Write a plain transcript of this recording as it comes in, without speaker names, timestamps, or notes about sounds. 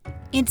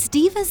It's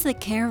Divas That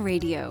Care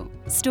Radio.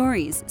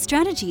 Stories,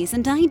 strategies,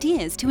 and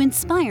ideas to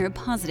inspire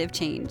positive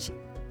change.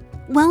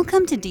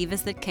 Welcome to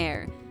Divas That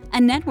Care,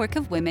 a network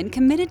of women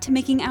committed to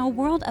making our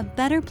world a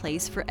better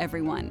place for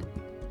everyone.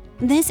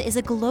 This is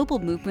a global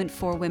movement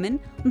for women,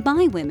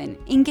 by women,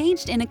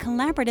 engaged in a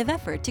collaborative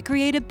effort to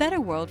create a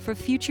better world for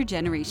future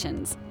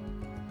generations.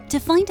 To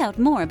find out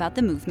more about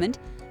the movement,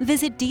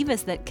 visit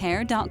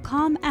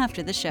divasthatcare.com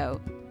after the show.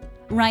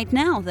 Right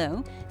now,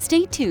 though,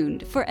 stay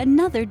tuned for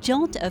another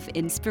jolt of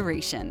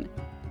inspiration.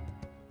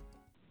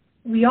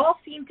 We all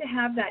seem to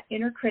have that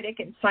inner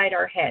critic inside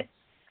our heads.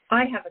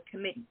 I have a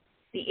committee,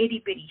 the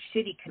itty-bitty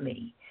shitty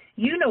committee.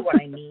 You know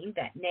what I mean,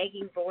 that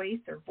nagging voice,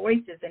 or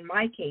voices in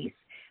my case,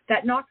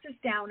 that knocks us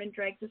down and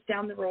drags us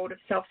down the road of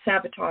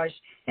self-sabotage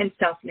and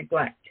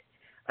self-neglect.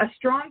 A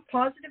strong,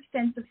 positive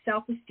sense of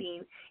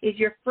self-esteem is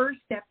your first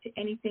step to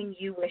anything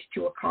you wish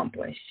to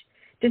accomplish.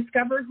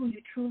 Discover who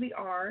you truly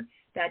are,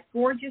 that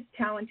gorgeous,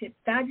 talented,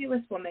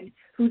 fabulous woman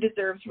who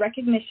deserves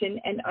recognition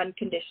and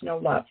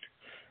unconditional love.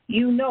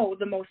 You know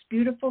the most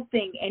beautiful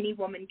thing any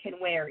woman can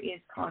wear is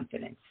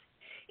confidence.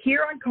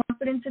 Here on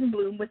Confidence in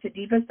Bloom with the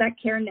Divas That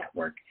Care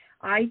Network,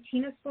 I,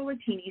 Tina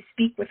Spolatini,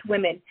 speak with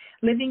women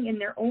living in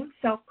their own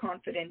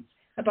self-confidence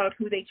about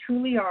who they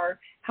truly are,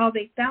 how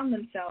they found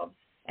themselves,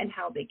 and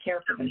how they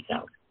care for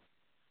themselves.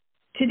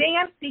 Today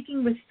I'm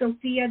speaking with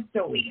Sophia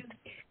Zoe.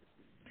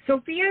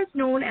 Sophia is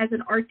known as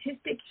an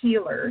artistic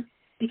healer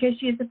because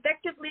she has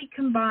effectively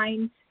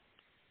combined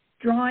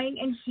drawing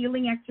and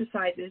healing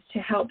exercises to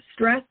help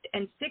stressed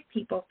and sick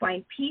people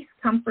find peace,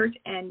 comfort,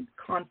 and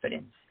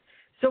confidence.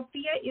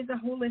 Sophia is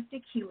a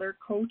holistic healer,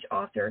 coach,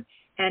 author,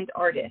 and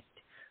artist.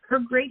 Her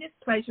greatest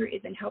pleasure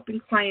is in helping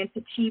clients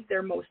achieve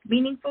their most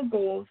meaningful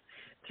goals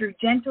through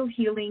gentle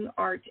healing,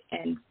 art,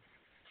 and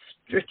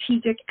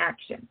strategic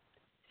action.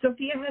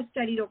 Sophia has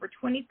studied over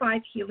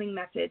 25 healing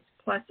methods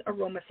plus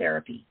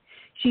aromatherapy.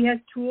 She has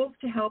tools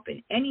to help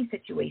in any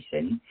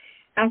situation.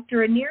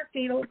 After a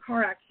near-fatal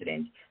car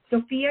accident,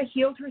 Sophia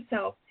healed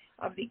herself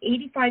of the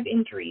 85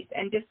 injuries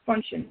and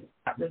dysfunction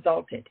that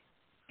resulted.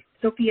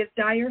 Sophia's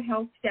dire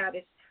health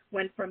status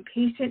went from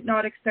patient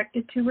not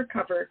expected to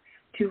recover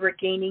to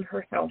regaining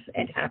her health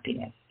and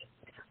happiness.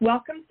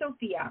 Welcome,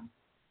 Sophia.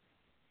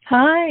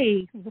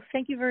 Hi. Well,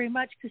 thank you very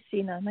much,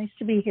 Christina. Nice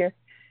to be here.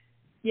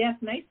 Yes,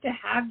 nice to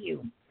have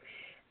you.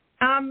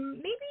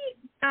 Maybe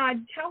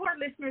tell our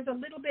listeners a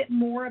little bit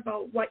more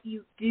about what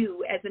you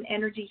do as an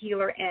energy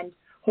healer and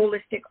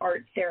holistic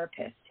art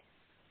therapist.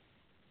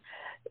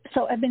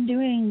 So I've been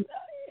doing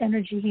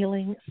energy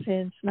healing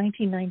since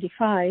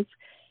 1995,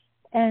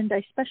 and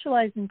I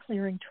specialize in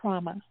clearing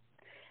trauma.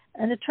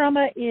 And the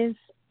trauma is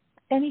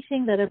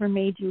anything that ever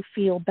made you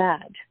feel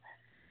bad.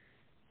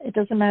 It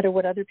doesn't matter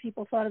what other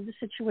people thought of the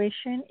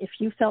situation. If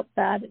you felt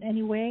bad in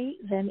any way,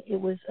 then it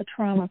was a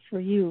trauma for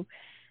you.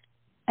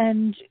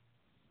 And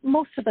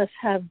most of us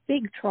have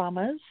big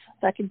traumas.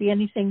 That could be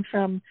anything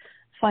from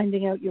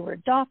finding out you were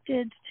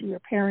adopted, to your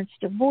parents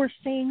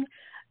divorcing,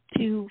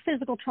 to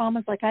physical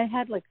traumas like I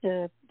had, like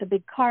the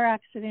big car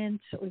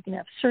accident, or you can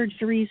have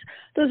surgeries.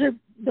 Those are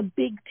the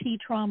big T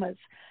traumas.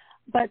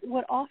 But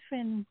what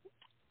often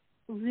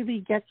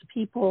really gets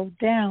people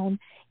down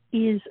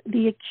is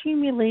the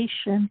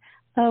accumulation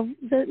of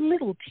the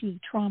little T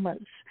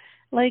traumas,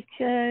 like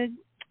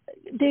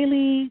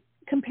daily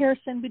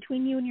comparison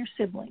between you and your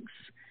siblings,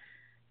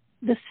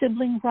 the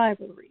sibling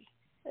rivalry,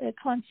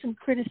 constant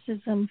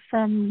criticism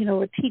from,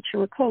 a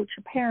teacher, a coach,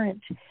 a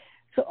parent.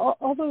 So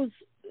all those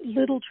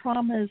little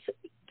traumas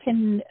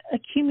can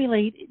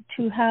accumulate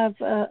to have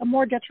a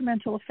more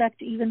detrimental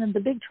effect even than the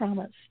big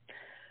traumas.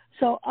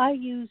 So I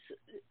use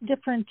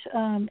different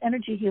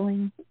energy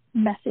healing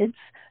methods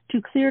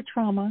to clear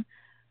trauma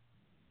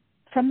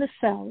from the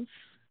cells,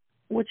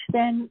 which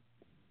then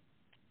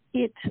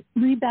it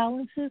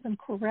rebalances and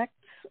corrects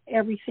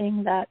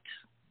everything that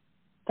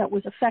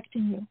was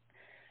affecting you.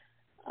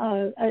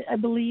 I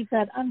believe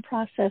that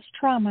unprocessed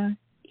trauma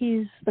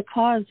is the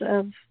cause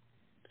of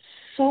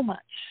so much,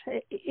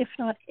 if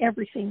not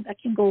everything, that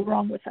can go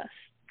wrong with us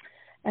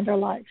and our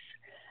lives.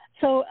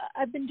 So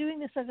I've been doing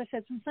this, as I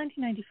said, since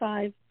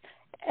 1995.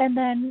 And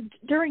then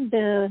during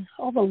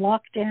all the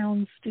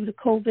lockdowns due to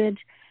COVID,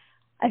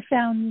 I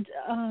found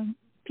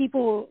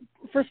people,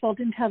 first of all,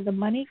 didn't have the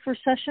money for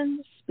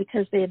sessions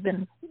because they had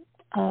been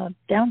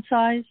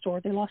downsized or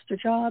they lost their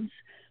jobs.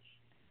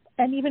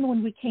 And even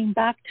when we came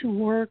back to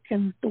work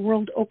and the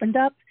world opened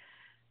up,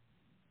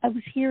 I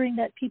was hearing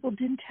that people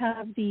didn't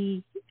have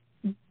the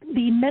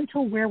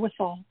mental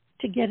wherewithal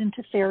to get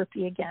into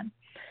therapy again.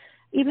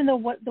 Even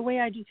though the way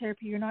I do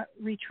therapy, you're not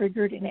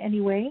re-triggered in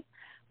any way.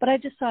 But I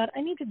just thought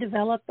I need to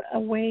develop a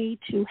way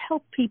to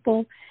help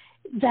people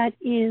that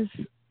is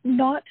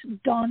not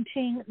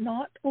daunting,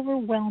 not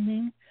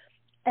overwhelming,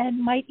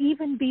 and might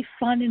even be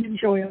fun and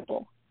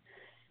enjoyable.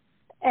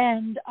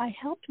 And I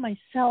helped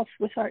myself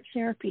with art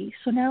therapy.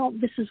 So now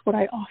this is what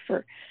I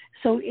offer.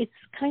 So it's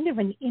kind of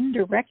an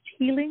indirect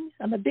healing.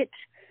 I'm a bit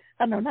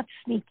I don't know, not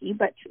sneaky,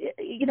 but,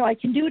 I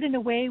can do it in a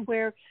way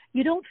where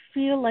you don't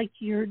feel like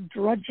you're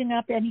drudging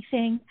up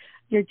anything.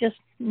 You're just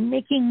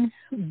making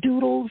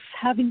doodles,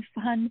 having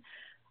fun,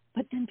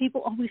 but then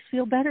people always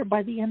feel better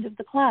by the end of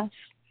the class.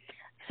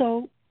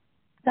 So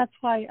that's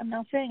why I'm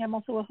now saying I'm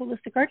also a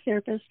holistic art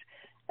therapist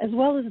as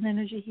well as an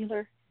energy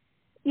healer.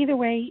 Either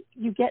way,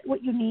 you get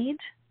what you need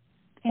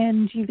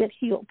and you get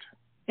healed.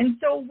 And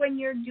so when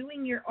you're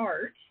doing your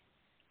art,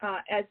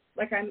 as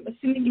like I'm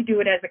assuming you do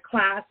it as a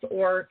class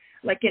or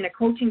like in a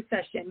coaching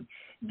session,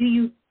 do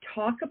you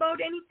talk about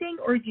anything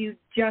or do you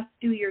just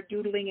do your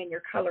doodling and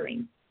your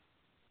coloring?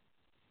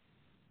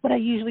 What I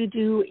usually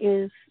do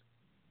is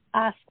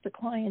ask the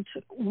client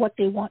what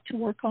they want to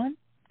work on.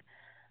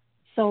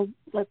 So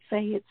let's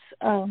say it's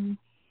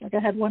like I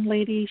had one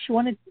lady, she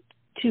wanted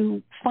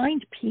to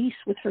find peace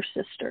with her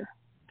sister.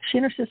 She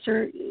and her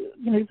sister,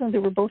 even though they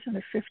were both in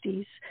their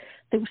 50s,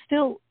 they were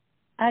still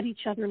at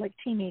each other like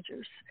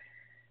teenagers.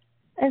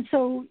 And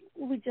so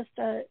we just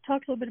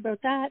talked a little bit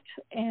about that,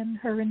 and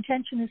her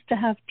intention is to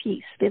have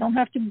peace. They don't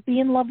have to be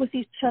in love with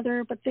each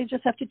other, but they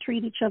just have to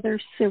treat each other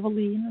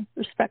civilly and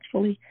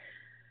respectfully.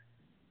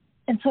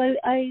 And so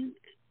I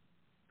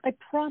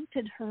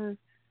prompted her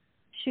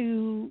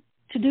to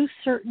do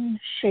certain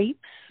shapes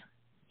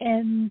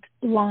and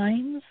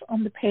lines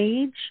on the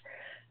page.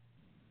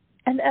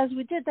 And as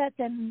we did that,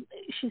 then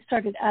she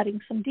started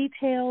adding some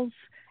details.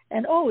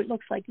 And, it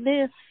looks like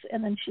this.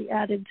 And then she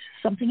added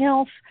something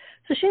else.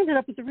 So she ended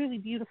up with a really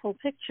beautiful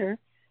picture.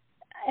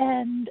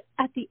 And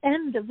at the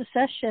end of the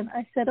session,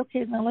 I said,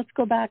 okay, now let's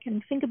go back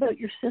and think about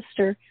your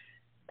sister.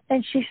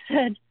 And she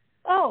said,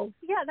 oh,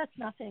 yeah, that's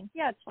nothing.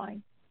 Yeah, it's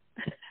fine.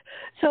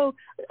 So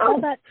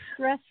all that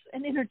stress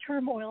and inner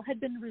turmoil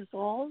had been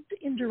resolved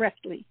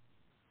indirectly.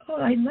 Oh,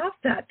 I love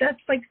that.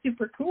 That's like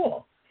super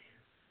cool.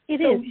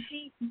 It is.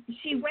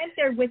 She went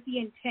there with the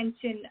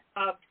intention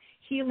of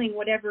healing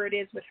whatever it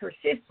is with her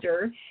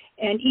sister,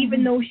 and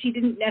even though she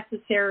didn't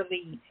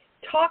necessarily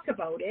talk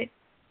about it,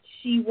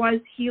 she was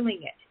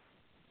healing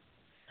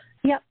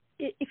it. Yeah,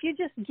 if you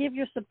just give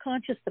your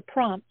subconscious the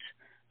prompt,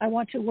 I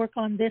want to work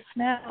on this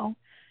now,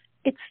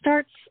 it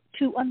starts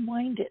to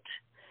unwind it.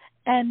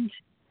 And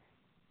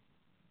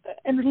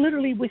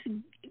literally with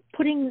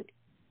putting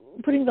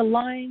the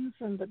lines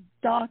and the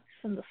dots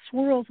and the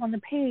swirls on the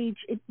page,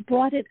 it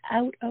brought it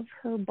out of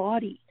her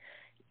body,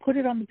 put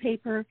it on the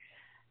paper.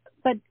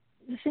 But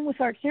the thing with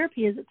art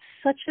therapy is it's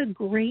such a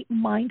great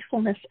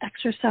mindfulness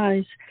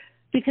exercise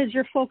because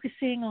you're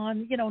focusing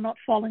on, not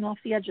falling off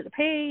the edge of the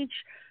page.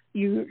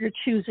 You're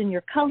choosing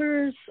your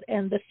colors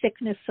and the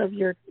thickness of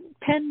your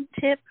pen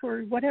tip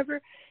or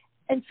whatever.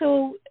 And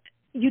so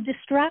you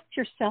distract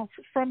yourself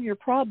from your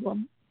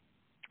problem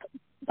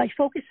by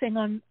focusing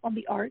on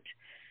the art.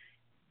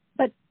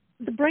 But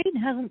the brain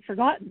hasn't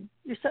forgotten.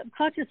 Your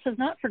subconscious has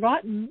not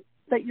forgotten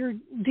that you're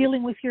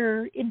dealing with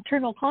your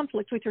internal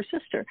conflict with your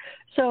sister.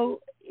 So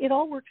it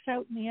all works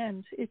out in the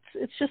end.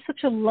 It's just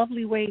such a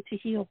lovely way to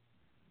heal.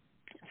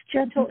 It's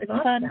gentle, it's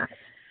fun. That.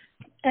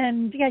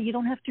 And yeah, you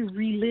don't have to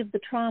relive the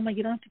trauma.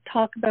 You don't have to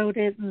talk about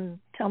it and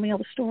tell me all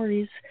the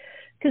stories.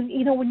 Because,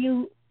 when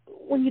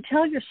you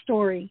tell your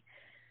story,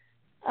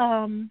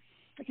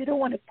 you don't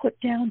want to put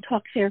down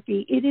talk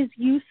therapy. It is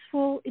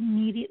useful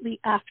immediately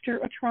after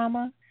a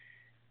trauma.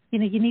 You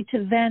need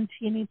to vent.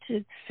 You need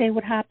to say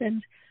what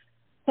happened.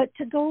 But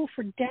to go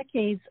for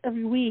decades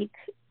every week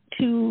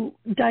to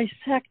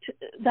dissect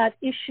that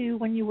issue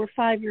when you were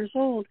 5 years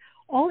old,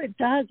 all it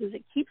does is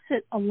it keeps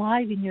it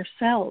alive in your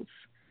cells.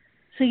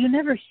 So you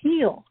never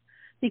heal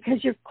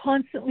because you're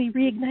constantly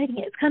reigniting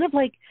it. It's kind of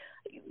like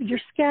your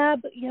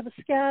scab. You have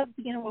a scab,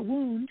 a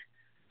wound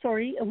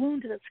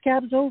that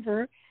scabs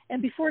over,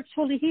 and before it's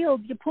totally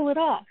healed, you pull it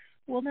off.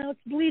 Well, now it's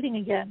bleeding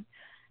again.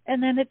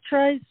 And then it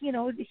tries,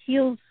 it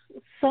heals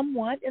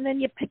somewhat, and then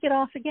you pick it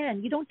off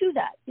again. You don't do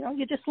that.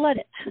 You just let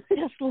it.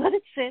 Just let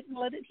it sit and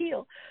let it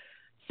heal.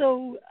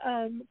 So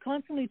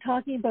constantly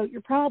talking about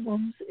your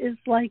problems is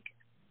like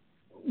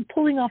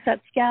pulling off that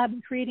scab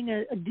and creating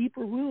a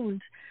deeper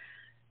wound.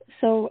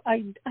 So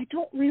I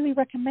don't really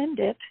recommend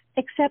it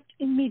except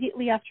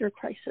immediately after a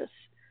crisis,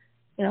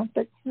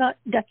 but not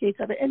decades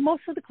of it. And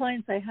most of the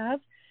clients I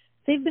have,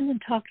 they've been in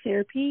talk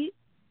therapy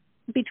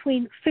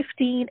between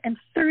 15 and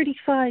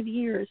 35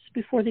 years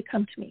before they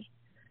come to me.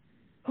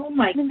 Oh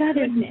my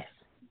goodness.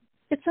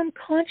 It's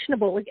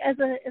unconscionable. Like as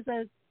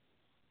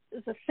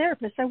a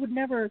therapist, I would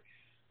never,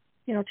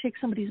 take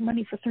somebody's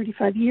money for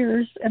 35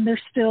 years and they're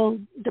still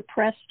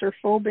depressed or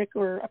phobic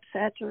or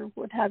upset or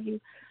what have you.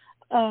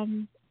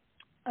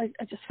 I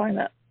just find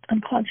that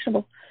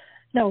unconscionable.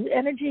 No,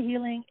 energy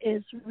healing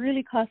is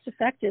really cost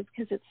effective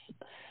because it's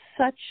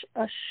such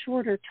a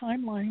shorter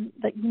timeline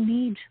that you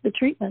need the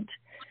treatment.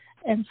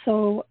 And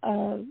so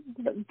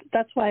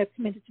that's why I've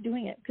committed to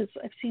doing it, because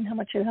I've seen how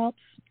much it helps.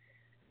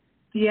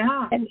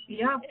 Yeah,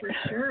 for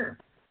sure.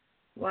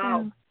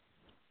 Wow. Yeah.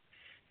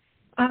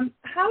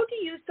 How do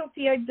you,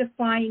 Sophia,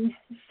 define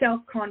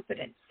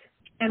self-confidence?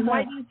 And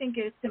why do you think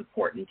it's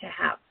important to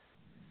have?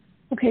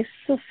 Okay,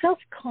 so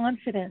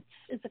self-confidence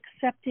is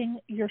accepting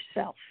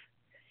yourself.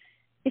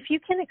 if you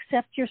can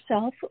accept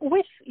yourself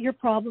with your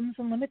problems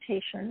and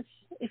limitations,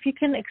 if you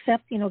can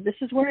accept, this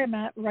is where I'm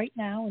at right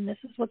now and this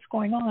is what's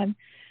going on,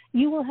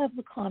 you will have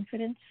the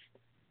confidence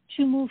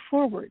to move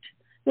forward.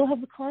 You'll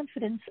have the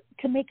confidence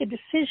to make a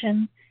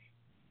decision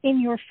in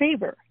your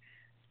favor.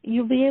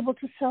 You'll be able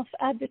to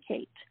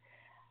self-advocate,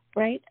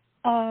 right?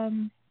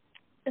 And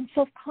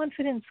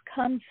self-confidence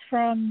comes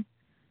from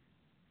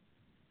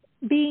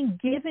being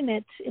given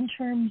it in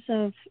terms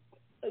of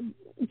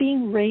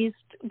being raised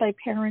by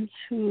parents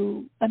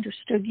who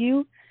understood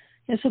you.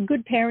 So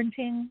good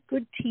parenting,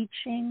 good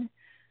teaching,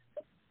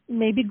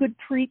 maybe good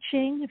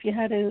preaching if you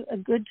had a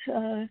good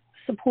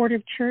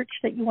supportive church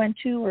that you went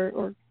to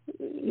or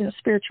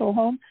spiritual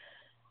home.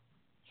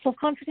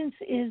 Self-confidence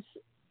is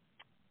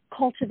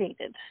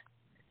cultivated,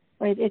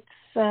 right?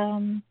 It's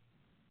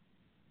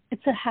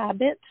a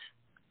habit.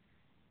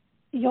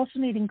 You also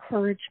need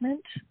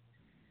encouragement.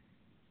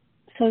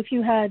 So if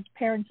you had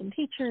parents and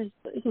teachers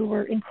who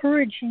were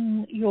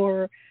encouraging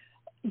your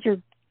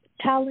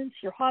talents,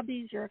 your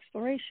hobbies, your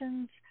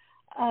explorations,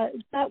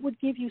 that would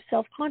give you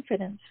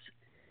self-confidence.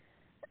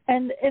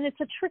 And it's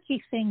a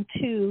tricky thing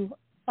too.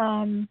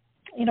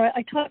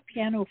 I taught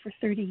piano for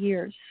 30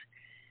 years,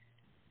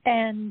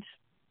 and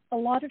a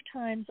lot of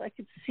times I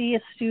could see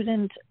a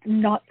student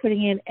not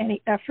putting in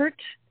any effort,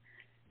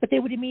 but they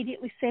would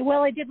immediately say,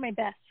 well, I did my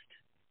best.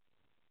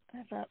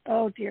 I thought,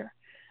 oh dear.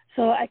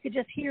 So I could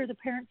just hear the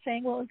parent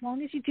saying, well, as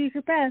long as you do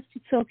your best,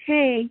 it's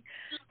okay.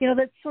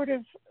 That's sort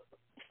of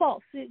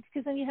false,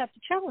 because then you have to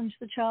challenge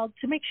the child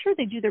to make sure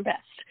they do their best.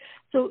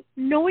 So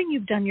knowing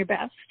you've done your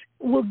best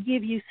will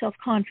give you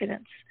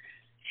self-confidence.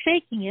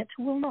 Faking it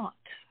will not.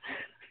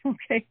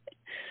 Okay?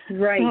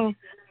 Right. So,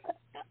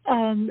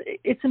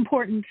 it's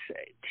important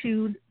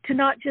to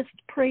not just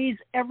praise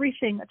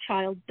everything a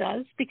child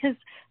does, because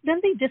then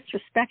they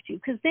disrespect you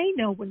because they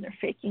know when they're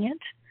faking it.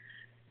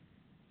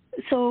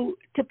 So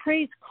to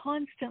praise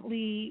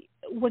constantly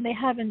when they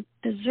haven't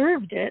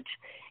deserved it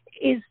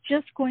is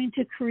just going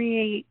to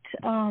create,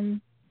 I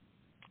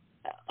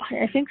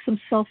think, some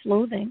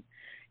self-loathing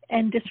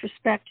and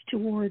disrespect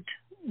toward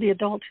the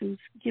adult who's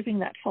giving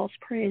that false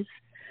praise.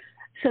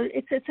 So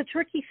it's a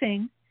tricky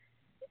thing,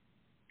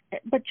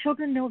 but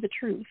children know the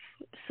truth.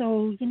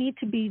 So you need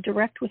to be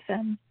direct with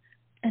them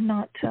and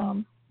not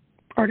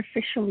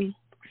artificially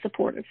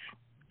supportive.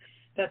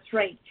 That's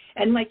right.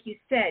 And like you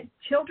said,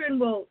 children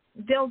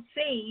they'll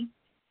say,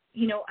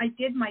 I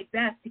did my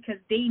best because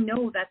they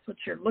know that's what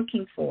you're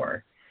looking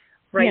for,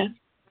 right? Yeah.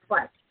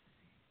 But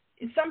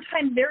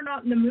sometimes they're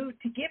not in the mood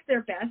to give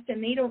their best,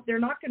 and they're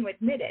not going to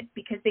admit it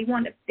because they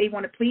want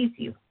to please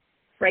you,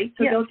 right?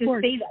 So they'll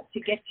just say that to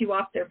get you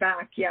off their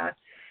back. Yeah.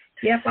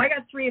 Yep, I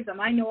got 3 of them.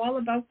 I know all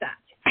about that.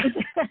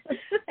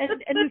 and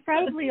we've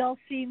probably all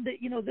seen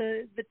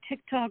the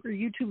TikTok or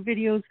YouTube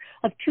videos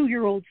of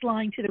 2-year-olds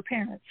lying to their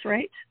parents,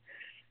 right?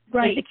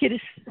 Right. Like the kid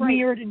is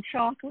smeared in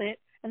chocolate,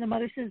 and the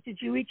mother says, "Did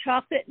you eat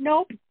chocolate?"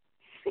 Nope.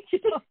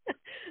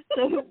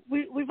 So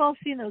we've all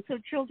seen those. So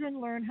children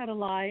learn how to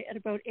lie at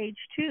about age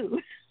 2.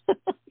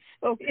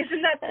 So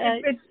isn't that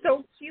it's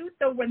so cute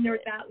though when they're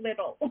that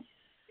little?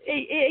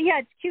 Yeah,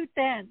 it's cute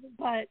then,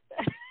 but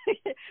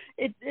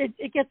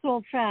it gets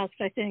old fast,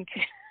 I think.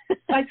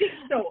 I think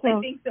so.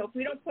 If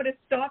we don't put a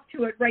stop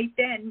to it right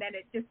then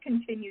it just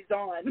continues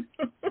on.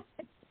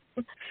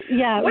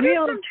 Yeah, what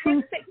real are some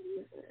truth.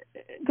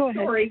 Go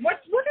ahead. Sorry. What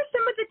are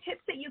some of the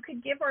tips that you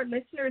could give our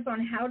listeners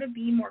on how to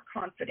be more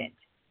confident?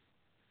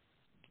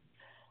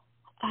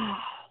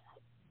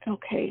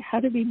 Okay, how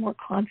to be more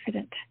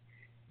confident.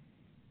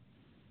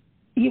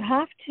 You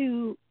have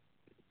to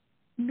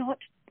not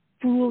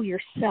fool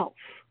yourself.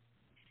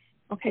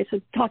 Okay, so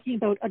talking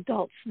about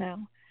adults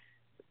now.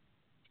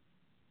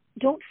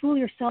 Don't fool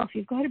yourself.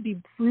 You've got to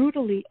be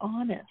brutally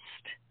honest,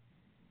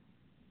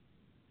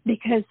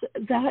 because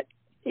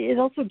it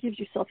also gives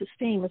you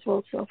self-esteem as well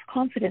as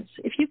self-confidence.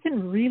 If you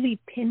can really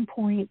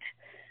pinpoint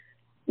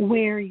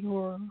where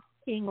you're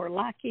being or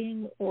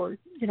lacking or,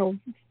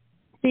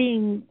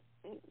 being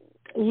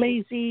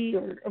lazy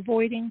or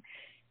avoiding,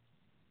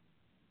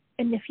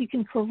 and if you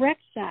can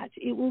correct that,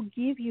 it will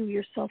give you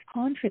your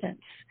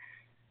self-confidence.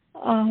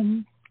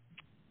 And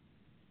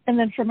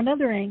then from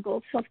another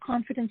angle,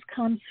 self-confidence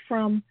comes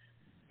from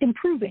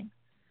improving.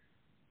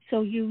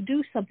 So you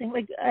do something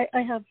like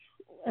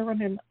I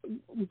run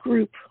a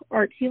group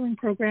art healing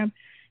program,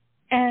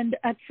 and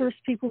at first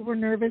people were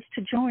nervous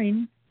to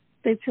join.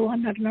 They'd say, well,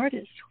 I'm not an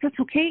artist. That's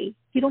okay.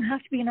 You don't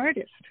have to be an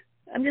artist.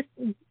 I'm just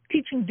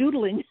teaching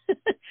doodling.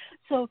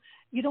 So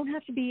you don't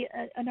have to be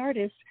an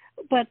artist,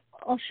 but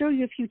I'll show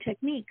you a few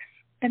techniques,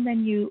 and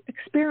then you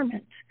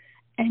experiment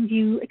and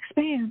you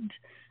expand,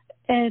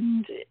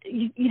 and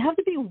you have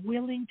to be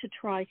willing to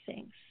try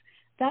things.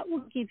 That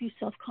will give you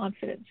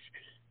self-confidence.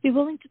 Be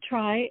willing to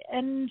try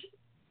and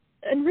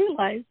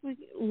realize,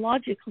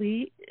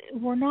 logically,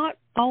 we're not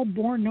all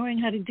born knowing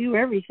how to do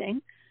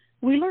everything.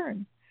 We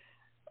learn.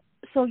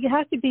 So you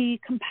have to be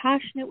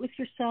compassionate with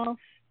yourself,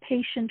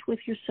 patient with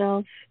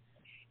yourself,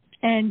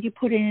 and you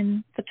put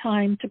in the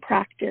time to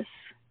practice,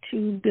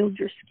 to build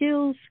your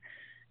skills,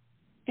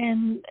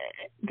 and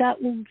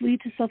that will lead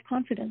to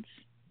self-confidence.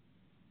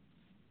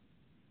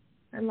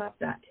 I love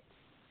that.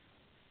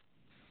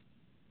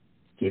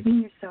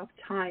 Giving yourself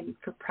time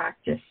for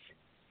practice.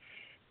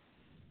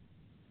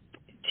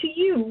 To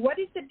you, what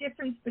is the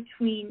difference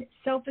between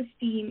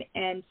self-esteem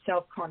and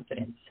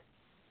self-confidence?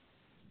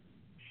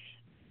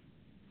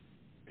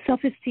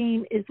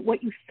 Self-esteem is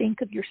what you think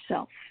of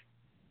yourself.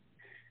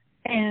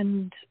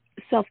 And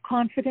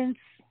self-confidence,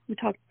 we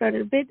talked about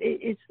it a bit,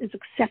 is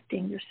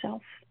accepting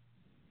yourself.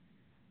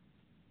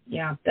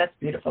 Yeah, that's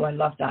beautiful. I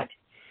love that.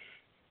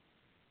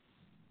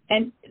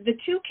 And the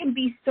two can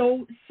be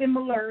so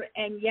similar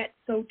and yet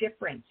so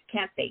different,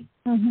 can't they?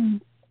 Mm-hmm.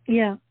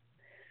 Yeah.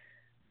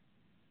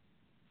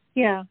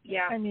 Yeah.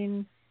 Yeah. I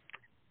mean,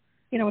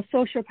 a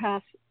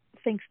sociopath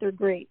thinks they're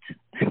great,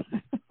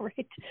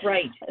 right?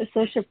 Right. A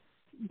sociopath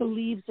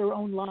believes their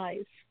own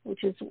lies,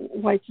 which is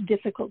why it's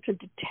difficult to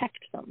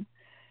detect them.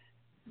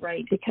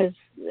 Right. Because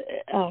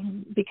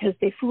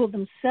they fool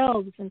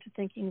themselves into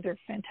thinking they're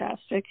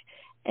fantastic,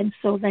 and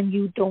so then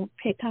you don't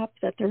pick up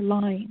that they're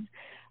lying.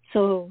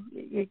 So,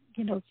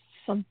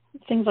 some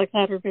things like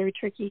that are very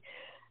tricky.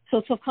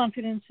 So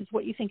self-confidence is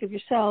what you think of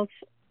yourself.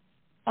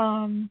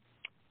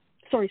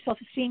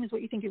 Self-esteem is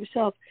what you think of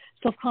yourself.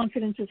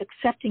 Self-confidence is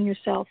accepting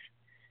yourself.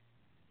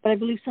 But I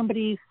believe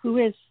somebody who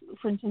is,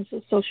 for instance,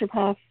 a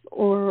sociopath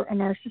or a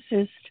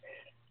narcissist,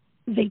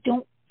 they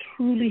don't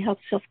truly have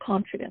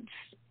self-confidence,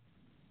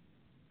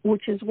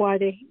 which is why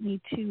they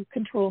need to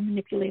control and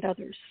manipulate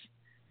others.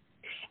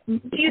 Do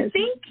you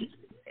think,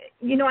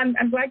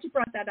 I'm glad you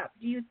brought that up.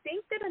 Do you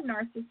think that a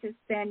narcissist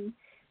then,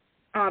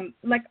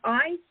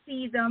 I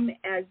see them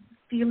as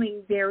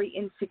feeling very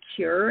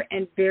insecure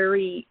and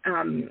very,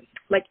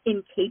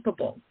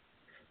 incapable.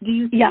 Do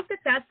you think that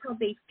that's how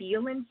they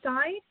feel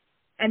inside?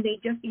 And they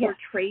just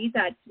portray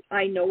that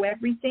I know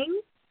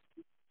everything?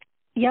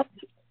 Yep,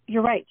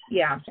 you're right.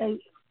 Yeah.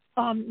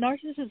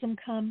 Narcissism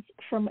comes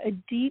from a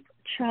deep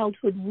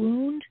childhood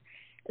wound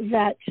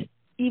that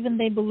even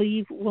they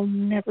believe will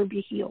never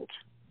be healed.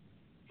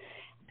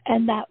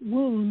 And that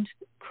wound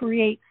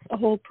creates a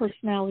whole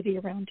personality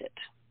around it.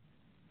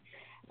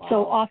 Wow.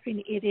 So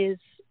often it is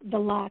the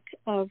lack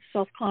of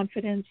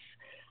self-confidence,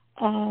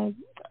 a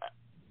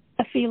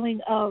feeling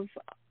of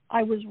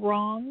I was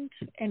wronged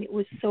and it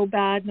was so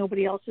bad,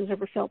 nobody else has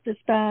ever felt this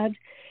bad.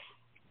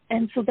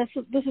 And so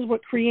this is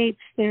what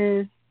creates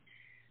their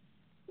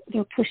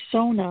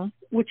persona,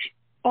 which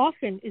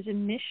often is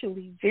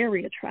initially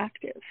very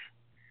attractive,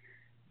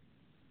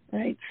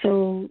 right?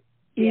 So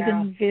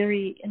even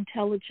very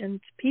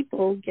intelligent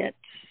people get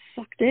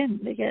sucked in.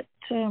 They get,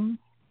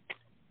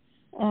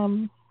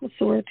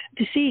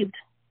 deceived.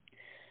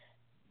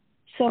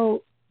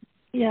 So,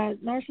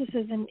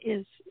 narcissism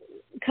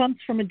comes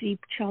from a deep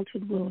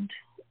childhood wound,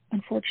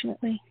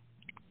 unfortunately.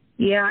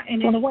 Yeah,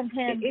 and on the one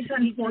hand, it's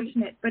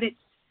unfortunate, but it's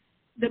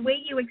the way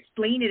you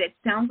explain it. It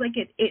sounds like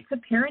it's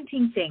a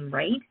parenting thing,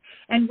 right?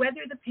 And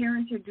whether the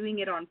parents are doing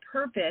it on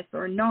purpose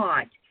or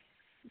not,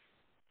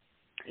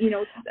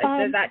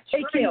 that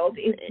child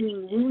is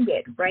being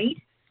wounded, right?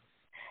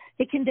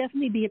 It can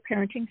definitely be a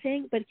parenting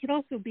thing, but it can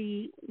also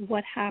be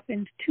what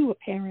happened to a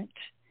parent.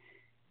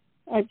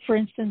 For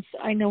instance,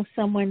 I know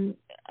someone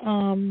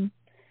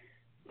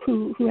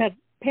who had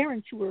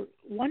parents who were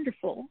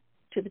wonderful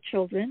to the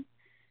children,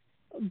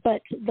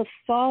 but the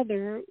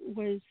father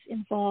was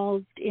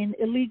involved in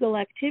illegal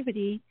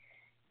activity,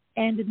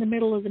 and in the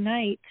middle of the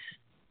night,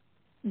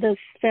 the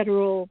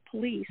federal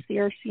police, the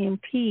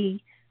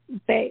RCMP,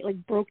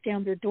 broke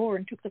down their door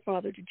and took the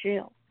father to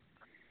jail.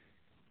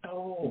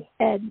 Oh.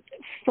 And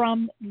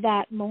from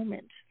that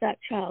moment, that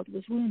child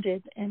was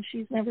wounded, and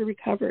she's never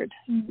recovered.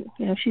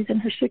 She's in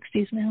her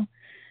 60s now.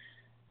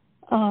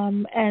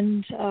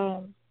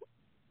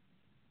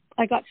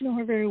 I got to know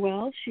her very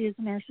well. She is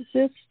a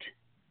narcissist,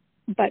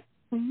 but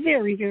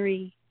very,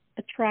 very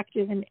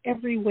attractive in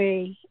every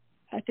way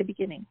at the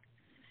beginning.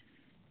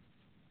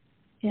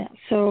 Yeah.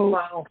 So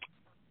wow.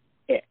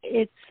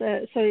 It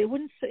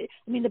wouldn't say.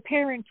 I mean, the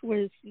parent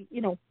was,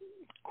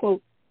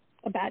 quote,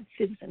 a bad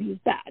citizen. He was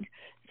bad,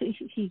 so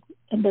he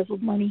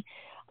embezzled money,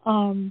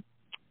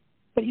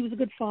 but he was a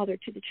good father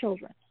to the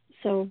children.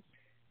 So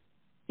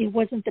it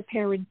wasn't the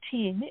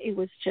parenting; it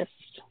was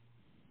just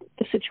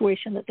the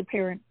situation that the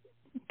parent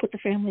put the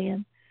family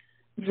in.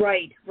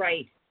 Right.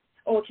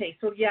 Okay,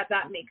 so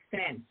that makes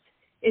sense.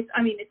 It's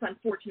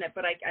unfortunate,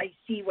 but I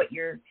see what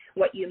you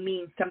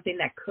mean. Something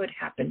that could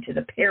happen to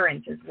the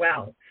parent as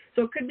well.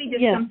 So it could be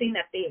just something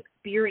that they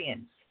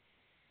experience.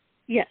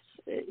 Yes,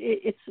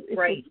 it's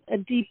right. a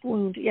deep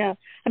wound. Yeah,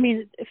 I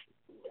mean,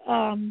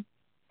 I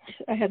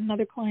had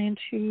another client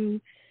who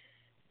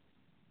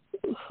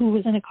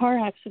was in a car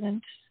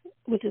accident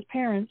with his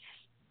parents.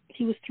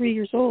 He was 3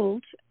 years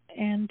old,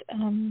 and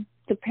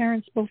the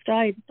parents both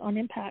died on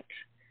impact.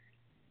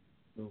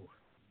 Ooh.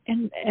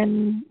 And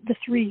the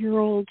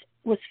 3-year-old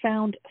was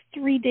found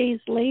 3 days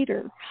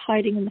later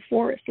hiding in the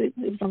forest. It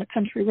was on a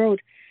country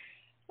road.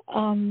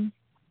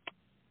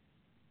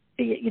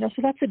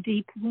 So that's a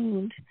deep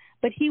wound.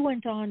 But he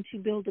went on to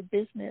build a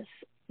business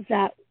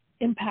that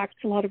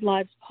impacts a lot of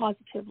lives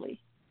positively.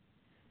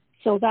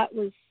 So that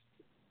was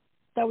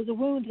a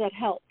wound that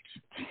helped.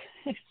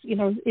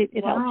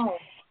 It wow.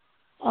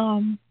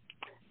 helped.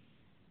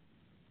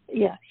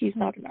 Yeah, he's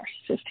not a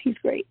narcissist. He's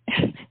great.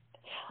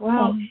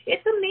 Wow.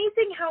 It's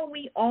amazing how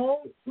we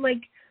all,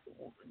 like,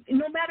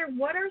 no matter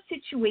what our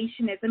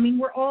situation is, I mean,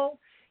 we're all,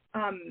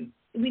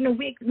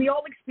 we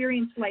all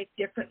experience life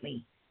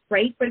differently,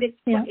 right? But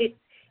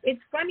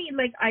it's funny,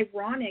 like,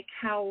 ironic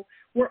how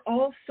we're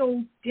all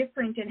so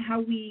different and how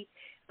we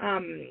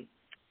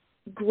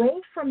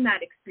grow from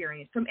that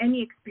experience, from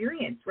any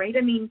experience, right?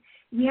 I mean,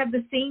 we have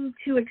the same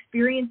two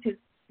experiences,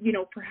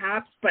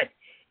 perhaps, but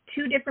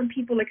two different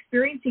people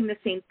experiencing the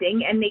same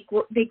thing, and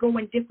they go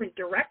in different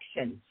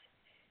directions.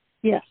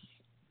 Yes.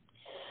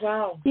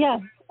 Wow. Yeah.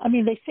 I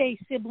mean, they say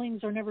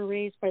siblings are never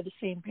raised by the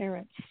same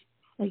parents.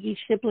 Like, each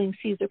sibling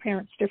sees their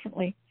parents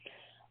differently.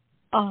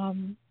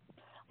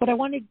 What I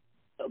want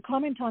to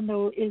comment on,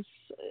 though, is,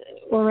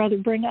 or rather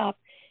bring up,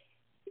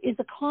 is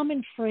a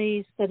common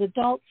phrase that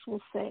adults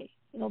will say.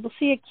 They'll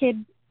see a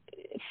kid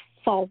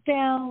fall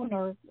down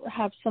or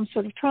have some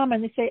sort of trauma,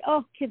 and they say,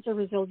 oh, kids are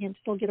resilient,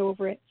 they'll get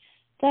over it.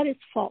 That is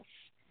false.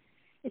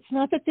 It's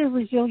not that they're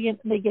resilient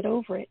and they get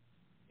over it.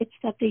 It's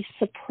that they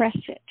suppress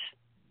it.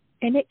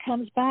 And it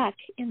comes back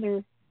in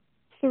their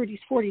 30s,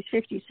 40s,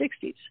 50s,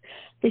 60s.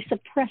 They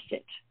suppress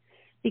it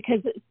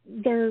because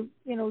their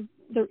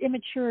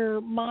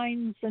immature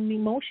minds and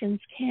emotions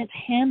can't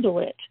handle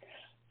it.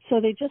 So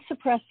they just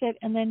suppress it,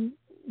 and then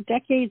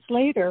decades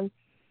later,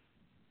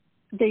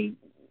 they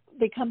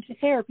come to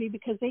therapy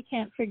because they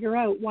can't figure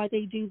out why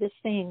they do this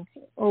thing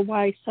or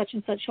why such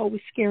and such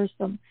always scares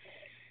them.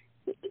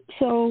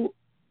 So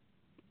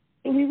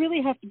we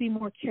really have to be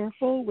more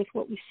careful with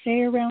what we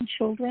say around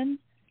children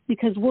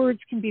because words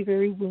can be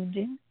very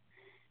wounding.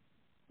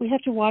 We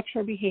have to watch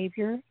our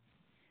behavior.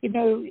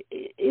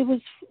 It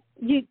was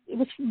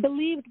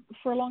believed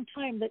for a long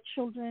time that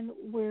children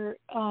were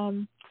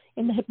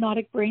in the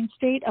hypnotic brain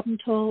state up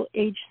until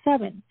age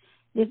 7.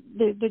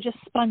 They're just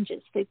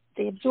sponges.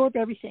 They absorb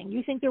everything.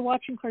 You think they're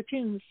watching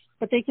cartoons,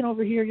 but they can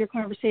overhear your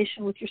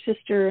conversation with your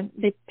sister and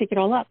they pick it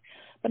all up.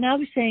 But now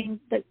they're saying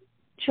that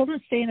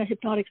children stay in a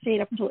hypnotic state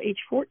up until age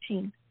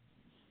 14.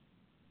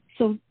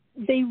 So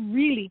they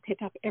really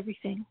pick up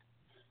everything.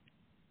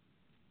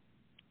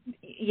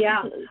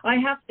 Yeah, I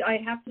have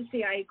to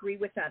say I agree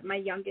with that. My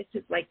youngest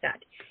is like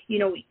that.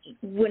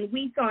 When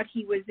we thought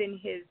he was in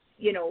his,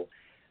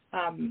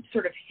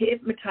 sort of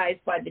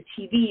hypnotized by the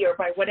TV or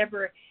by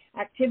whatever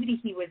activity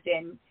he was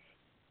in,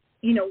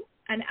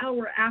 an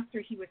hour after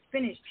he was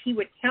finished, he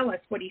would tell us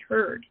what he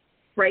heard,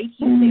 right?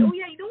 He would say, oh,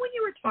 yeah, when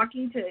you were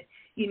talking to,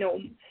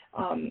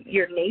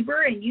 your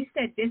neighbor and you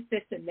said this,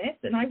 this, and this,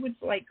 and I was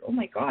like, oh,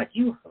 my God,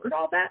 you heard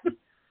all that?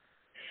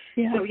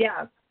 Yeah. So,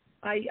 yeah,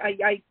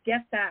 I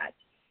get that.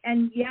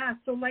 And, yeah,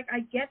 so, like, I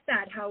get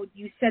that, how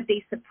you said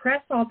they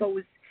suppress all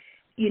those,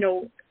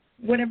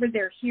 whatever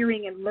they're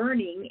hearing and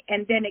learning,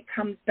 and then it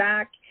comes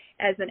back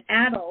as an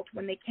adult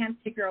when they can't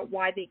figure out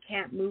why they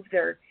can't move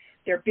their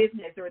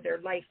business or their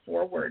life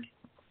forward.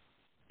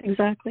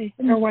 Exactly.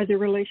 Or why their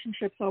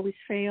relationships always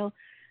fail.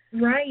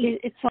 Right.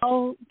 It's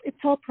all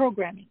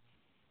programming.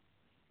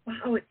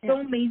 Wow, it's so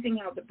amazing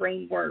how the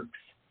brain works.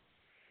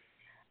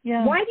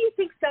 Yeah. Why do you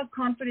think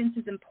self-confidence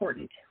is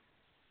important?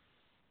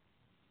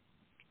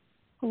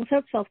 Well,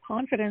 without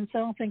self-confidence, I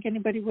don't think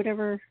anybody would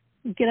ever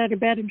get out of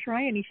bed and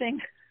try anything.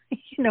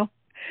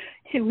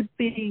 It would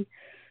be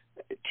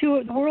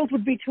the world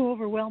would be too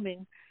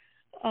overwhelming.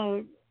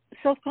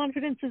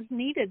 Self-confidence is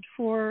needed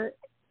for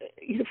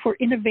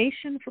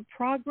innovation, for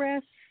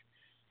progress.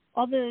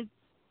 All the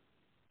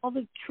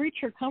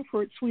creature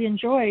comforts we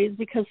enjoy is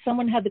because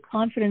someone had the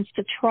confidence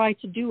to try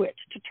to do it,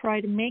 to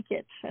try to make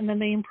it, and then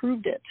they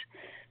improved it.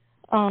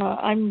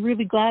 I'm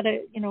really glad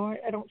I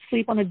don't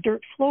sleep on a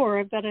dirt floor.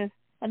 I've got a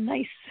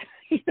nice,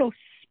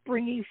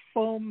 springy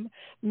foam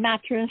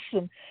mattress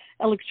and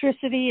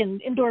electricity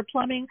and indoor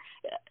plumbing.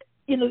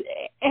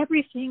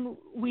 Everything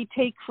we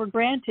take for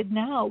granted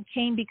now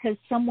came because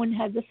someone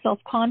had the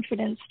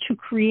self-confidence to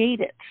create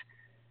it.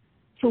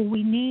 So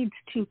we need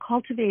to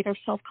cultivate our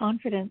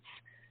self-confidence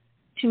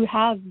to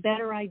have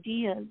better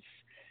ideas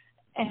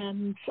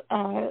and,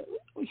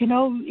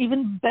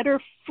 even better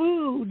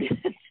food.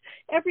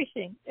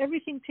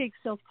 Everything takes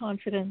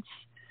self-confidence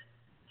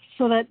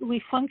so that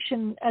we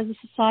function as a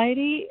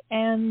society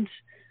and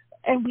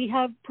we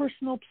have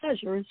personal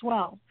pleasure as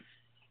well.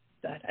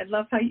 I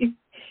love how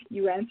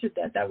you answered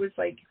that. That was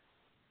like,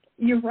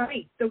 you're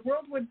right. The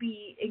world would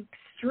be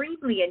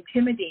extremely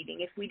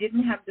intimidating if we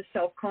didn't have the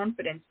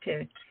self-confidence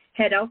to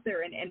head out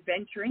there and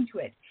venture into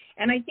it.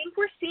 And I think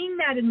we're seeing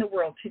that in the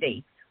world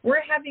today.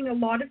 We're having a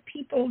lot of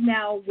people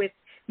now with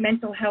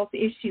mental health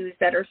issues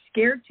that are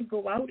scared to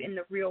go out in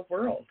the real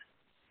world,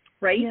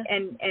 right? Yeah.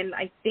 And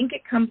I think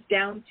it comes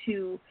down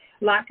to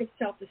lack of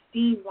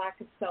self-esteem, lack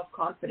of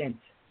self-confidence.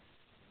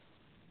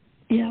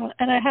 Yeah,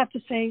 and I have to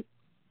say,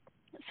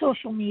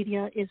 social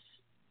media is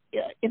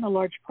in a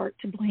large part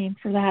to blame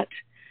for that.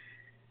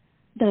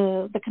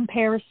 The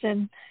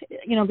comparison,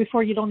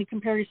 before you'd only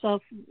compare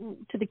yourself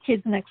to the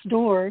kids next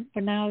door,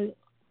 but now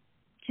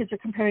kids are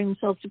comparing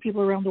themselves to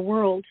people around the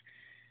world.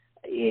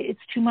 It's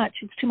too much.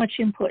 It's too much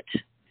input.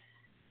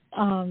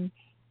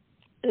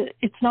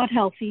 It's not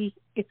healthy.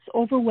 It's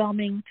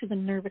overwhelming to the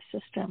nervous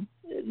system.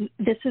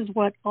 This is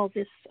what all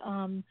this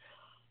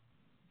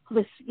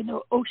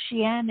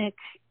oceanic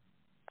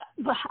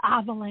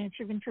avalanche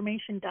of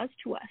information does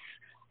to us.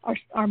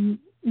 Our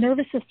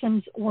nervous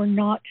systems were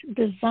not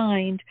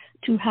designed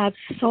to have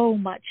so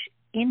much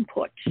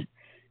input,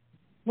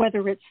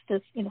 whether it's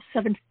this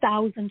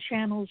 7,000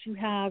 channels you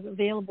have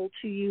available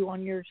to you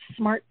on your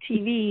smart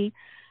TV,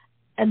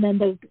 and then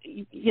those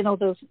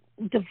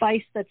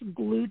device that's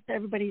glued to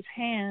everybody's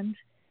hand.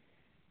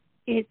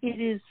 It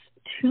is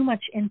too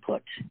much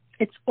input.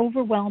 It's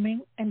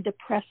overwhelming and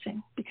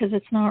depressing because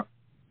it's not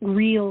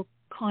real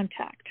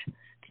contact.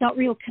 It's not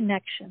real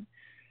connection.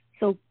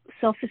 So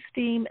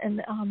self-esteem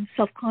and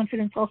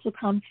self-confidence also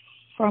comes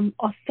from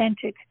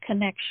authentic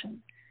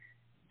connection.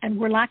 And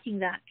we're lacking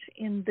that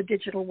in the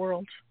digital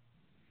world.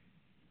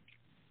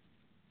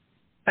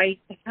 I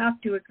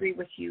have to agree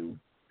with you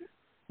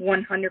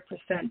 100%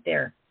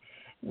 there.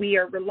 We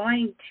are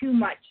relying too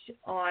much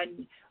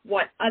on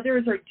what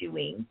others are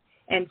doing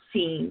and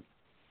seeing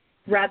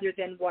rather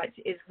than what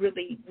is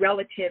really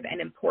relative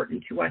and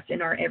important to us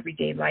in our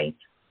everyday life.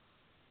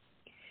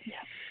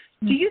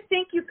 Yeah. Do you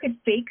think you could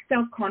fake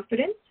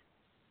self-confidence?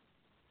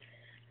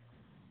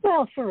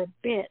 Well, for a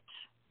bit.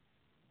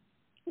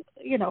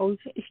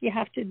 If you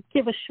have to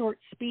give a short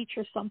speech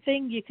or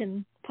something, you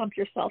can pump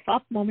yourself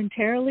up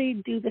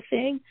momentarily, do the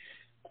thing.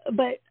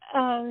 But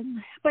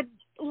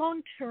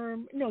long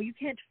term, no, you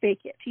can't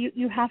fake it.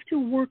 You have to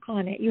work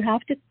on it. You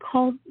have to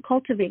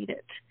cultivate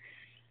it.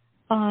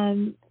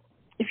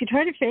 If you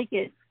try to fake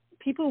it,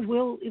 people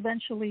will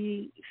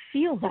eventually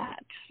feel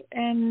that,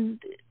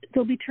 and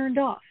they'll be turned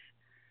off,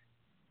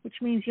 which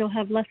means you'll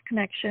have less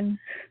connection,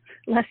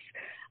 less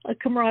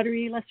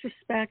camaraderie, less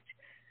respect.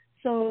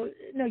 So,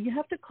 no, you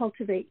have to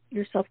cultivate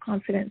your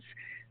self-confidence.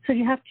 So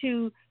you have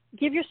to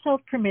give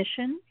yourself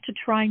permission to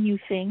try new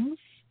things,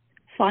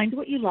 find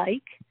what you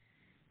like,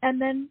 and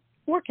then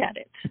work at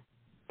it,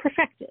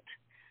 perfect it.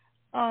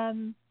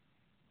 And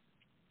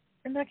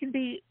that can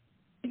be,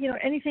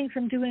 anything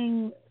from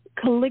doing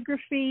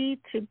calligraphy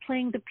to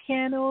playing the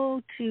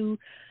piano to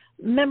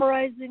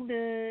memorizing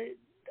the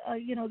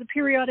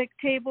periodic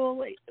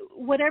table.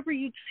 Whatever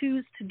you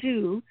choose to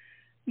do,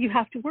 you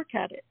have to work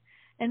at it.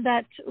 And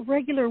that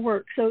regular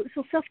work, so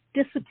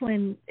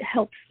self-discipline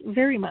helps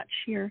very much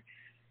here.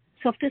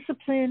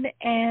 Self-discipline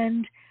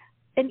and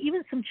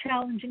even some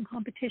challenging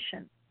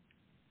competition,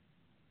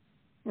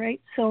 right?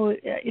 So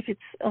if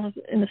it's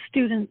in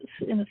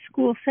a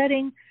school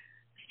setting,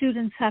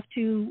 students have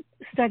to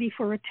study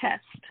for a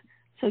test.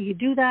 So you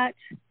do that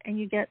and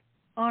you get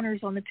honors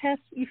on the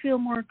test, you feel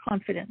more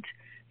confident.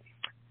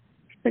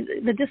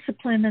 The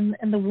discipline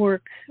and the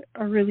work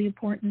are really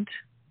important.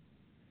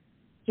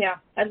 Yeah,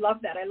 I love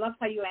that. I love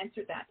how you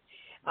answered that.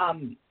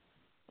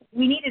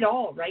 We need it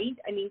all, right?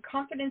 I mean,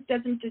 confidence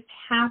doesn't just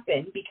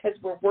happen because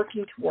we're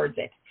working towards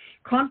it.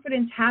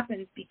 Confidence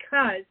happens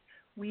because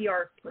we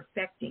are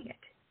perfecting it,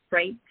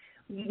 right?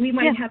 We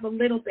might have a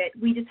little bit.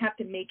 We just have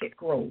to make it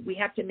grow. We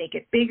have to make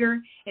it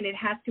bigger, and it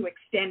has to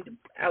extend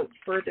out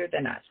further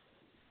than us.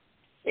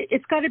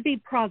 It's got to be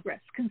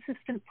progress,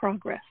 consistent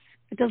progress.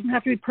 It doesn't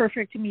have to be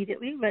perfect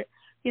immediately, but,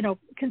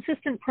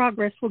 consistent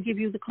progress will give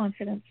you the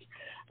confidence.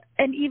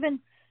 And even,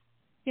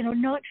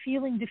 not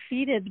feeling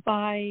defeated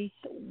by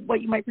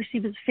what you might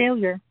perceive as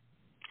failure.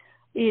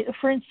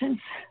 For instance,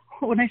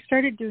 when I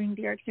started doing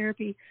the art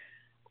therapy,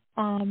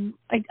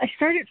 I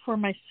started for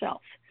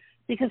myself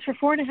because for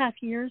 4.5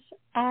 years,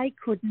 I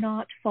could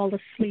not fall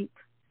asleep.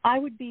 I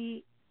would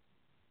be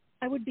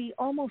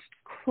almost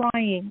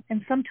crying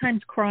and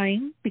sometimes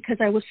crying because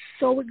I was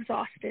so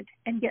exhausted,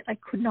 and yet I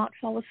could not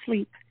fall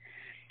asleep.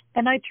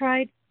 And I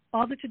tried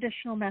all the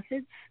traditional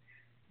methods.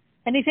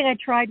 Anything I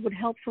tried would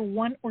help for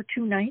 1 or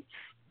 2 nights,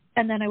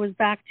 and then I was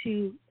back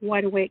to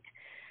wide awake.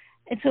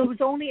 And so it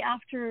was only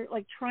after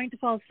trying to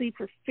fall asleep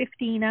for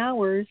 15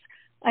 hours,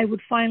 I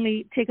would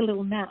finally take a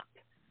little nap.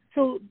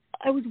 So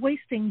I was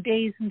wasting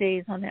days and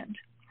days on end.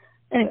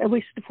 Anyway, I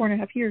wasted the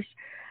 4.5 years.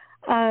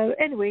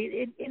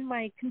 Anyway, in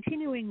my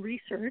continuing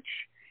research,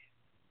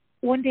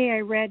 one day I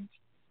read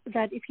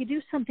that if you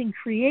do something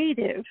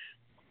creative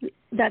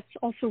that's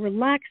also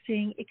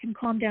relaxing, it can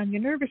calm down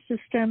your nervous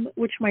system,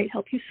 which might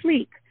help you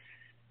sleep.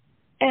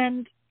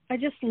 And I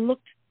just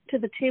looked to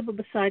the table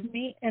beside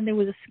me, and there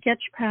was a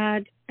sketch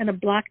pad and a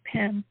black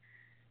pen.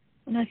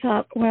 And I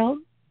thought, well,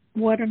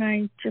 why don't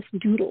I just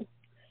doodle?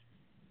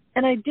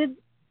 And I did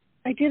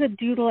a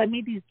doodle. I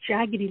made these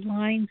jaggedy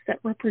lines that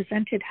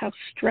represented how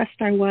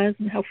stressed I was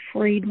and how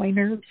frayed my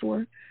nerves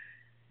were.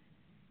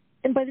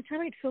 And by the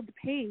time I'd filled the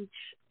page,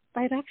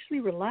 I had actually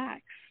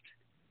relaxed,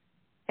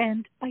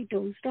 and I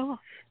dozed off.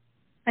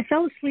 I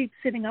fell asleep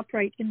sitting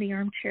upright in the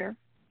armchair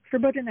for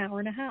about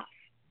 1.5 hours,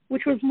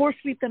 which was more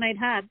sleep than I'd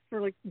had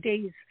for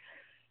days.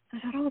 I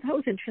thought, oh, that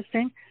was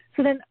interesting.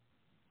 So then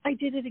I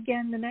did it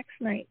again the next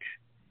night.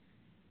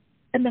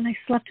 And then I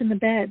slept in the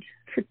bed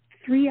for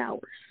 3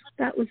 hours.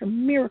 That was a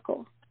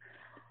miracle.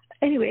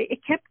 anyway, it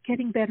kept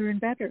getting better and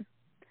better.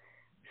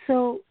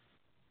 So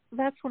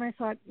that's when I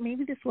thought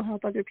maybe this will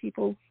help other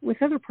people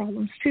with other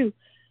problems too.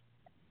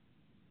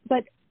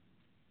 But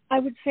I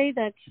would say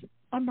that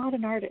I'm not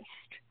an artist.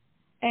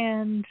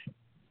 And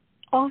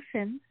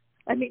often,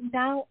 I mean,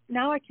 now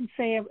I can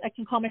say I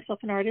can call myself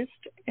an artist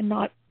and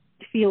not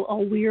feel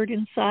all weird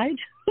inside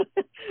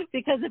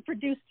because it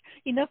produced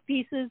enough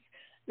pieces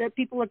that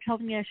people are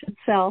telling me I should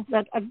sell,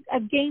 that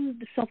I've gained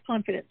the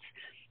self-confidence.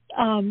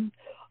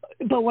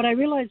 But what I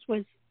realized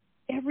was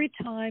every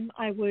time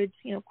I would,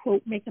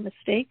 quote, make a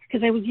mistake,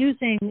 because I was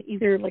using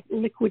either like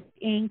liquid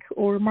ink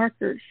or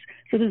markers.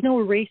 So there's no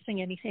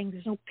erasing anything.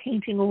 There's no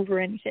painting over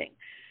anything.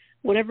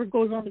 Whatever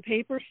goes on the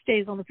paper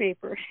stays on the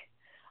paper.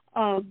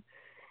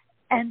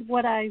 And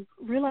what I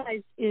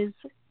realized is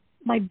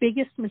my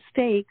biggest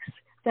mistakes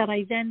that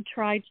I then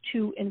tried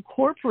to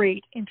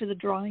incorporate into the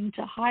drawing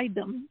to hide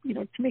them,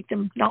 to make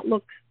them not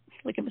look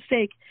like a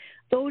mistake,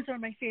 those are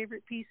my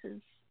favorite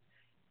pieces.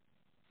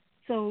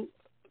 So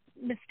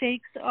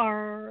mistakes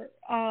are,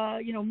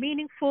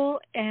 meaningful,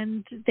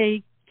 and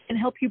they can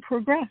help you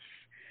progress.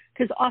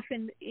 Because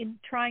often in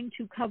trying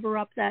to cover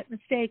up that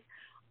mistake,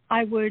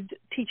 I would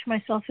teach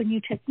myself a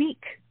new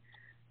technique.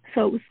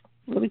 So it was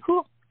really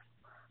cool.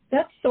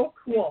 That's so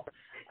cool.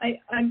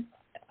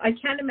 I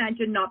can't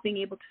imagine not being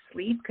able to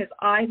sleep because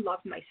I love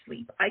my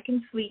sleep. I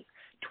can sleep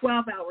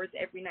 12 hours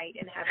every night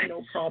and have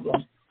no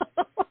problem.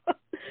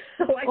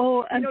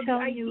 So I'm the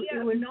telling idea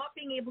you, of not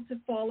being able to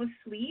fall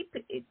asleep,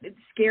 it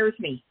scares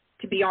me,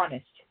 to be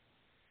honest.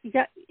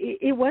 Yeah,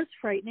 it was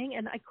frightening,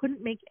 and I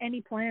couldn't make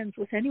any plans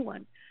with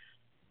anyone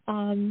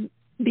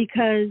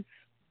because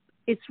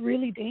it's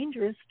really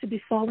dangerous to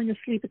be falling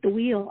asleep at the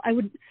wheel. I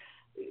would,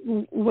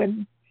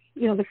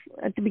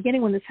 at the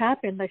beginning when this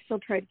happened, I still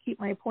tried to keep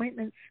my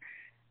appointments,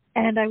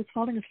 and I was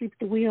falling asleep at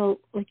the wheel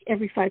like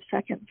every 5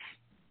 seconds.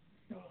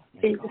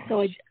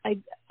 So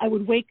I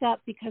would wake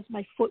up because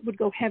my foot would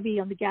go heavy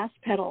on the gas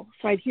pedal.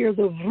 So I'd hear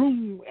the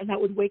vroom, and that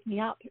would wake me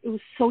up. It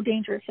was so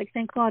dangerous. Like,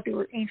 thank God there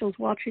were angels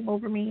watching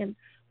over me, and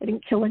I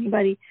didn't kill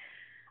anybody.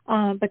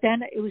 But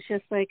then it was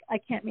just like, I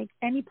can't make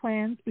any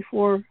plans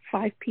before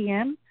 5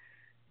 p.m.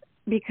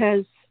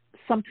 because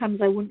sometimes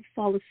I wouldn't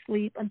fall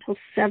asleep until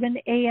 7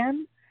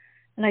 a.m.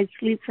 and I'd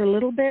sleep for a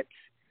little bit,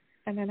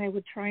 and then I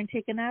would try and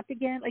take a nap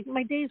again. Like,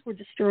 my days were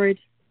destroyed.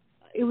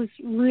 It was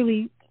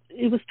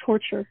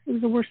torture. It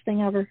was the worst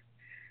thing ever.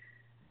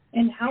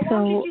 And how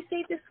long did you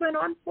say this went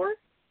on for?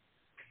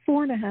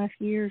 4.5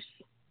 years.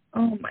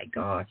 Oh my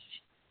gosh.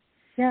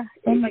 Yeah.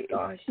 Oh my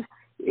gosh.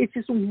 It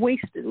just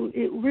wasted.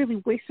 It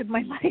really wasted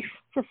my life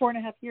for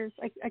 4.5 years.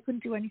 I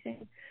couldn't do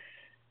anything.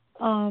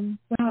 Wow.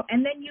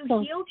 And then you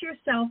healed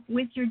yourself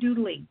with your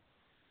doodling.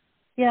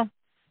 Yeah.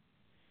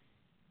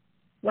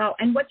 Wow.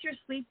 And what's your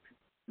sleep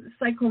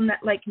cycle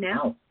like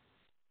now?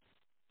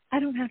 I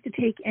don't have to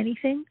take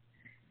anything,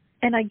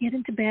 and I get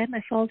into bed and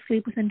I fall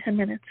asleep within 10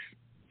 minutes.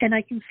 And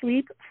I can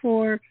sleep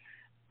for,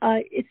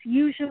 it's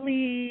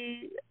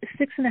usually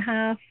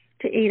 6.5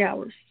 to 8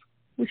 hours,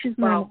 which is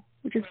normal,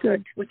 which is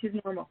good. Which is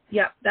normal.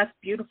 Yeah, that's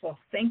beautiful.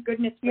 Thank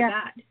goodness for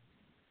that.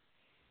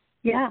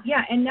 Yeah.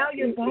 Yeah, and now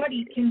your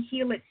body can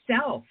heal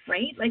itself,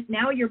 right? Like,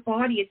 now your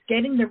body is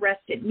getting the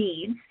rest it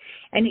needs,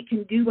 and it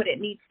can do what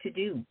it needs to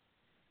do.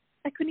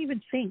 I couldn't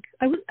even think.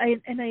 I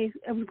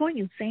was going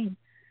insane.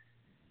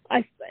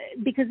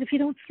 Because if you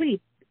don't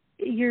sleep,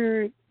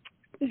 here's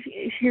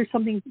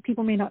something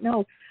people may not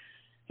know.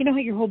 You know how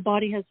your whole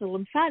body has a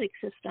lymphatic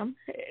system,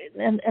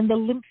 and the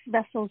lymph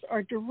vessels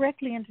are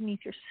directly underneath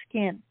your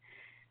skin.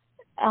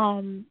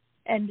 And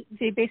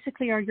they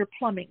basically are your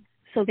plumbing.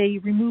 So they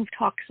remove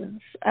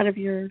toxins out of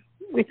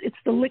it's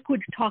the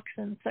liquid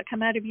toxins that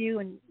come out of you,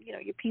 and,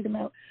 you pee them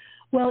out.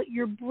 Well,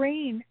 your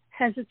brain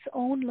has its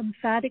own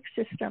lymphatic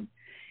system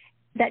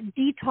that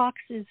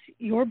detoxes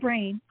your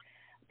brain,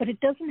 but it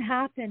doesn't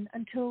happen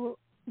until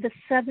the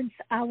 7th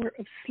hour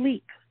of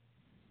sleep.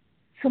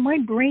 So my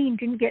brain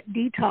didn't get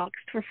detoxed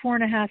for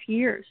 4.5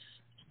 years.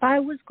 I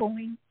was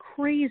going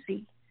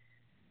crazy.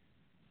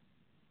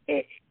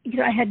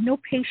 I had no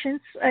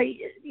patience.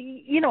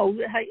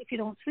 If you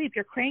don't sleep,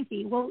 you're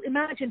cranky. Well,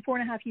 imagine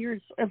 4.5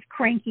 years of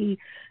cranky,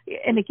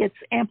 and it gets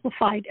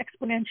amplified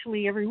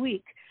exponentially every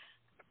week.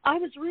 I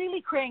was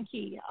really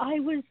cranky. I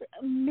was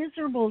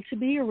miserable to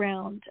be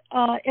around.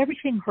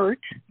 Everything hurt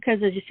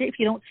because, as you say, if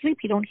you don't sleep,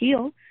 you don't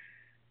heal.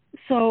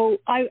 So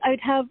I'd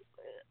have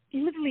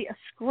literally a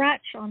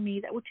scratch on me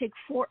that would take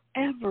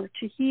forever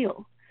to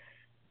heal.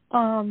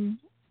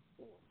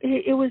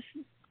 It was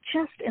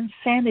just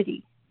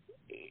insanity.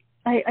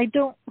 I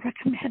don't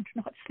recommend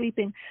not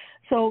sleeping.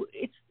 So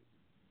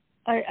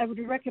I would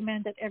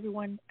recommend that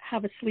everyone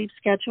have a sleep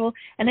schedule.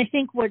 And I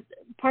think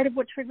part of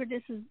what triggered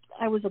this is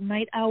I was a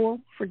night owl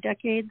for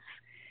decades,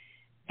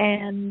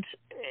 and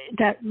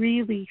that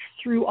really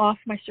threw off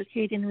my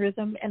circadian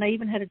rhythm. And I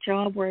even had a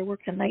job where I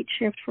worked a night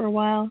shift for a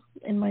while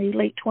in my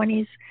late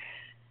 20s.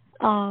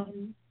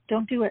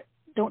 Don't do it.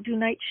 Don't do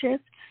night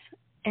shifts,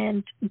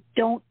 and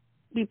don't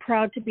be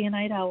proud to be a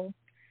night owl.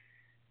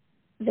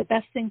 The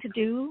best thing to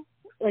do,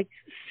 like,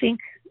 sink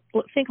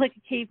think like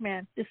a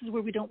caveman. This is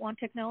where we don't want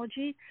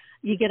technology.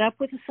 You get up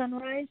with the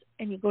sunrise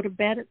and you go to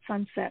bed at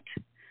sunset.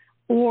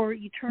 Or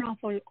you turn off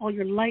all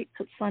your lights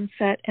at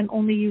sunset and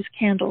only use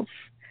candles.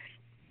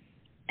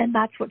 And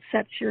that's what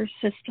sets your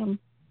system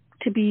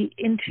to be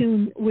in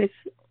tune with,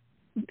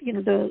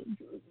 the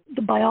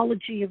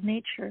biology of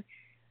nature.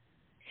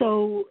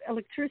 So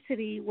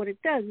electricity, what it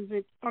does is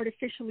it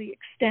artificially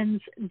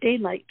extends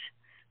daylight.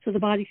 So the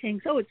body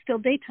thinks, oh, it's still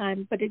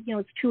daytime, but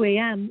it's 2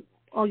 a.m.,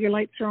 all your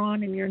lights are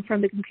on and you're in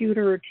front of the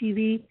computer or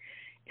TV.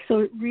 So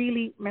it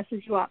really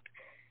messes you up.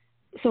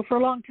 So for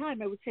a long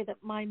time, I would say that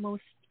my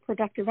most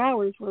productive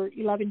hours were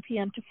 11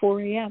 p.m. to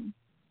 4 a.m.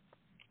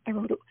 I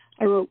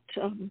wrote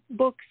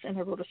books, and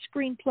I wrote a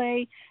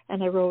screenplay,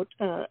 and I wrote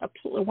a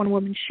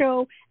one-woman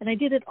show, and I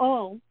did it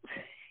all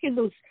in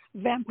those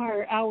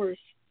vampire hours.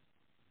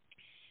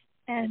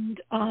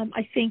 And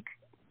I think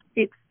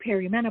it's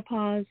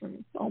perimenopause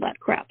and all that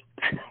crap.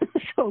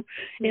 So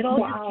it all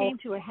just came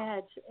to a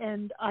head,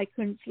 and I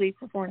couldn't sleep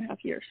for 4.5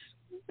 years.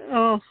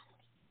 Oh,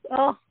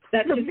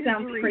 that just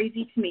sounds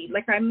crazy to me.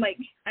 I'm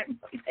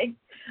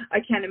I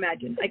can't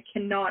imagine. I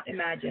cannot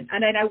imagine.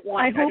 And I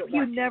hope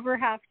you never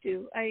have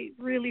to. I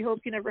really hope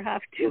you never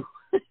have to.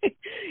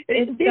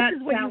 This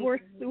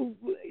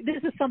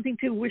is something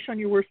to wish on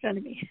your worst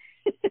enemy.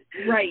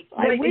 Right.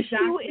 I wish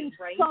exactly, you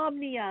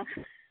insomnia.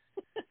 Right?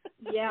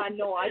 Yeah,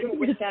 no, I don't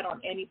wish that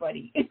on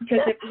anybody.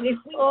 Because if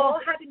we all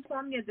had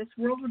insomnia, this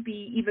world would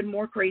be even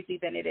more crazy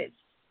than it is.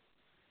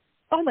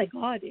 Oh my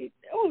God! It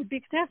would be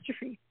a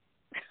catastrophe.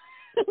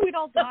 We'd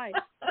all die.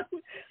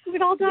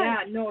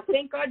 Yeah, no,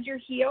 thank God you're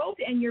healed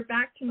and you're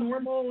back to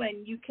normal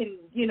and you can,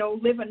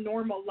 live a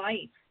normal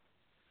life.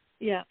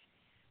 Yeah.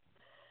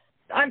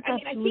 I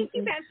think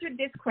you've answered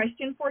this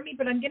question for me,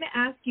 but I'm going to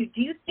ask you,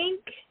 do you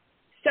think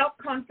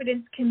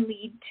self-confidence can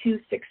lead to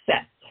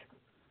success?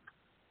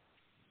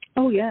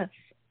 Oh, yes.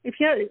 We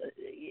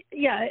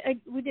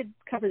did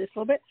cover this a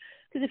little bit,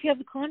 because if you have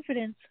the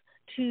confidence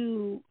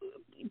to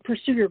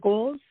pursue your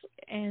goals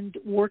and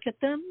work at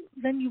them,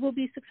 then you will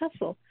be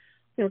successful.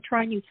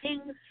 Try new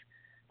things.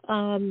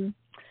 And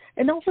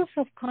also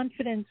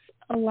self-confidence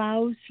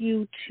allows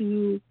you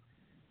to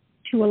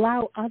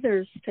allow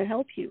others to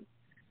help you.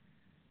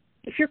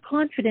 If you're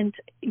confident,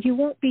 you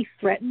won't be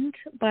threatened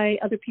by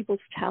other people's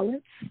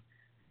talents,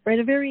 right?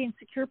 A very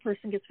insecure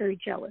person gets very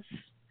jealous.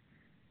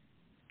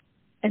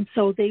 And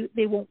so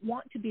they won't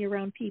want to be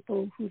around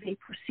people who they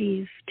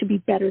perceive to be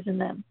better than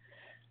them.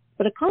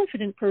 But a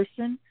confident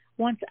person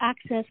wants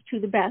access to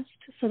the best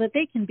so that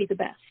they can be the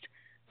best.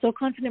 So a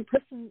confident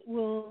person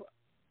will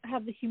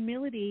have the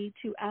humility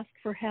to ask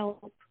for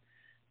help,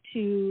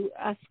 to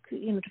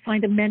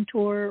find a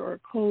mentor or a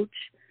coach.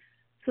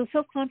 So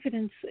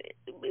self-confidence,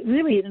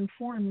 really, it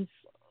informs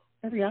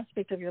every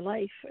aspect of your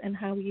life and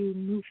how you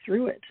move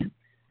through it.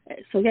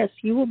 So yes,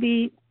 you will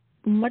be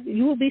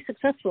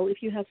successful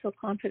if you have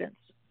self-confidence.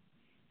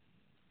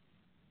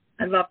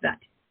 I love that.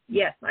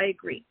 Yes, I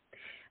agree.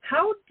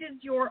 How does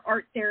your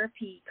art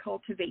therapy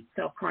cultivate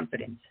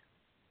self-confidence?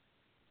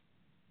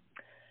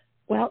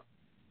 Well,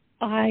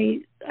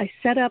 I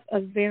set up a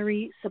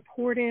very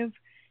supportive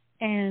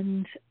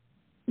and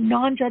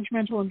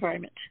non-judgmental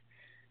environment.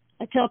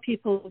 I tell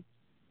people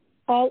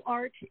all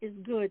art is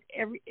good,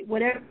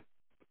 whatever,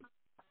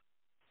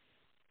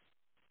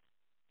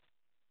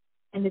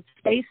 and it's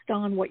based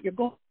on what you're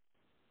going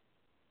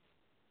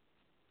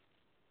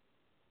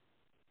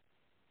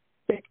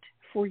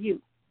for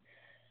you.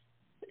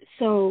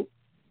 So,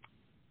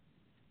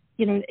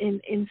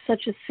 in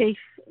such a safe,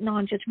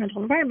 non-judgmental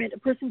environment, a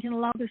person can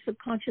allow their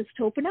subconscious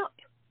to open up.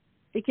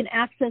 They can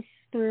access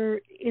their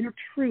inner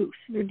truth,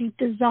 their deep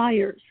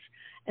desires,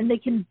 and they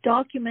can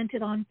document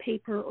it on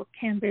paper or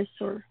canvas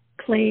or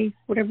clay,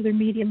 whatever their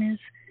medium is.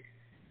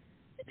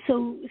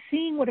 So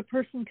seeing what a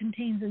person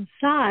contains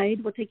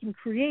inside, what they can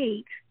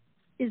create,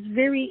 is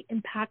very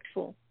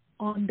impactful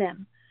on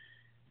them.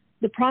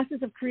 The process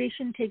of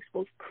creation takes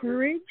both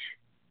courage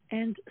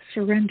and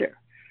surrender.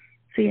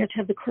 So you have to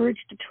have the courage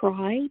to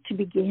try, to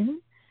begin,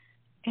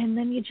 and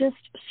then you just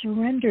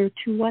surrender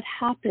to what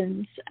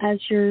happens as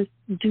you're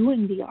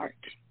doing the art.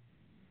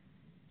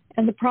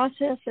 And the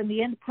process and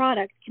the end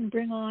product can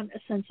bring on a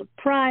sense of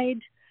pride,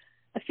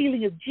 a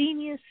feeling of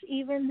genius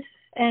even.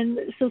 And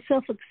so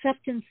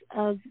self-acceptance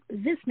of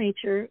this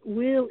nature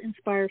will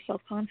inspire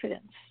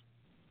self-confidence.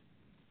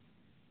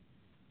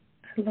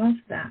 I love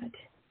that.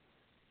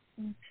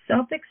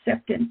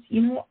 Self-acceptance.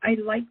 I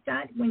like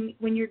that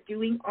when you're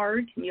doing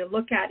art and you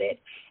look at it,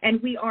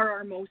 and we are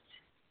our most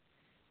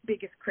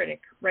biggest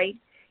critic, right?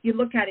 You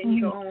look at it and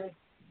you go, oh,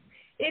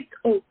 it's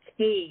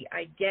okay,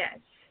 I guess,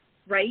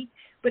 right?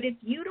 But if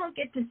you don't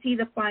get to see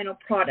the final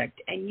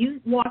product and you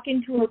walk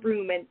into a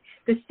room and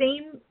the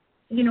same,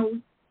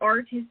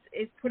 art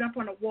is put up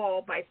on a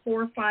wall by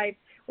 4 or 5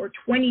 or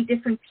 20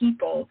 different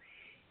people,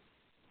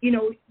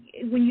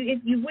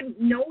 if you wouldn't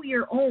know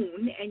your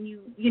own and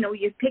you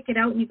pick it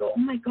out and you go, oh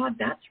my God,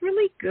 that's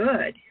really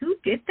good. Who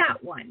did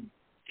that one?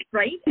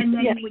 Right? And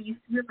then when you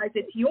realize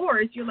it's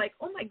yours, you're like,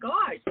 oh my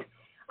gosh,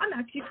 I'm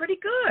actually pretty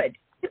good.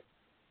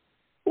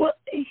 Well,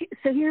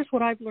 so here's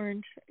what I've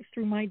learned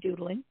through my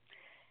doodling.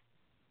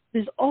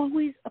 There's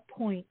always a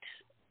point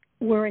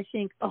where I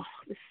think, oh,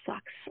 this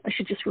sucks. I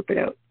should just rip it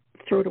out,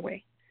 throw it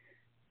away.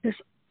 There's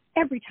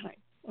every time.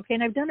 Okay,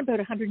 and I've done about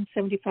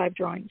 175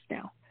 drawings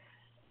now.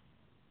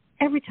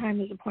 Every time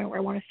there's a point where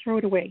I want to throw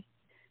it away.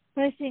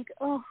 But I think,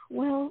 oh,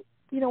 well,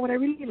 you know what, I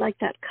really like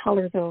that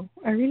color, though.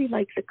 I really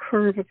like the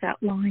curve of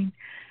that line.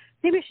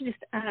 Maybe I should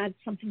just add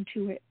something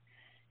to it.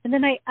 And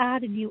then I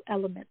add a new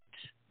element.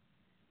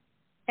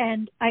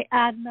 And I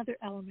add another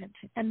element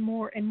and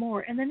more and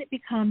more. And then it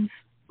becomes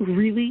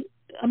really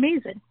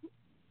amazing,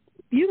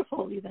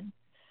 beautiful even.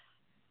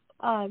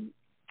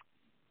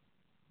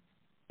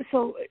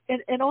 So,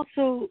 and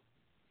also,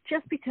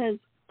 just because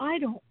I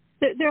don't,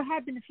 there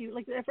have been a few,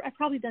 like I've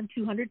probably done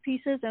 200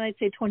 pieces, and I'd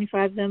say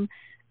 25 of them,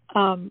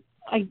 I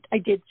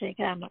did think,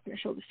 I'm not going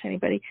to show this to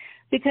anybody,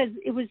 because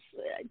it was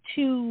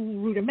too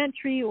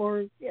rudimentary,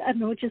 or I don't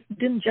know, it just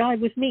didn't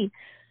jive with me.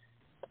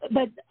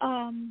 But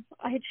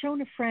I had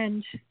shown a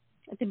friend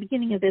at the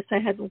beginning of this. I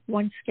had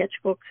one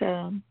sketchbook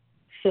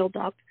filled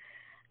up,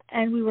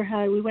 and we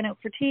went out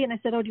for tea, and I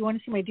said, oh, do you want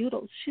to see my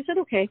doodles? She said,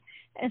 okay.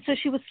 And so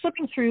she was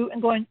flipping through and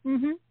going,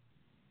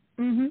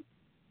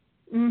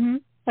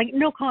 like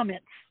no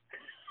comments.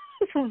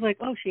 So I was like,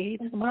 oh, she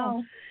hates them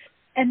all.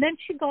 And then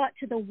she got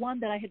to the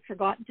one that I had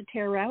forgotten to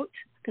tear out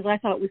because I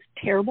thought it was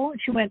terrible. And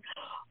she went,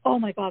 oh,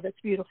 my God,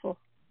 that's beautiful.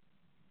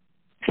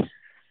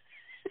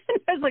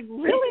 I was like,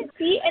 really?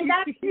 See, and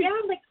that's,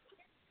 like,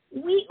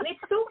 it's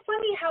so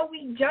funny how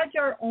we judge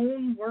our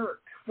own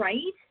work,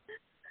 right?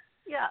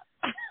 Yeah.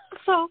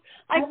 So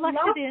I left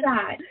love it in.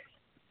 That.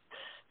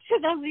 So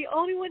that was the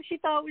only one she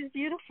thought was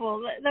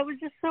beautiful. That was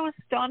just so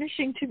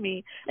astonishing to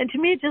me. And to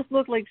me, it just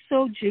looked like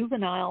so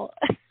juvenile.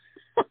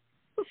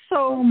 So,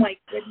 oh, my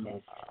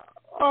goodness.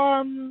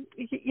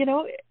 You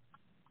know,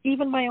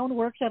 even my own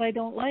work that I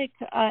don't like,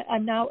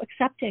 I'm now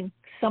accepting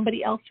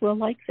somebody else will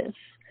like this.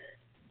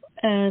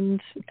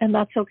 And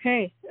that's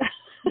okay.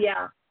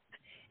 Yeah.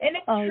 And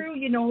it's true,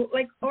 you know,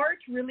 like art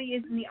really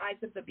is in the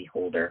eyes of the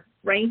beholder,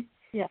 right?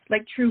 Yeah.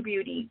 Like true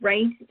beauty,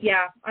 right?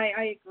 Yeah,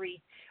 I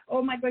agree.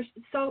 Oh my gosh.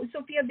 So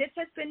Sophia, this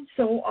has been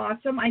so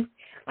awesome. I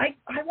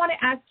want to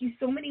ask you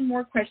so many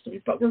more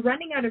questions, but we're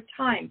running out of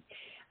time.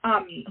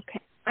 Okay.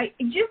 I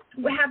just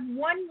have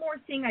one more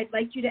thing I'd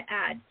like you to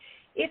add.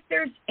 If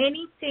there's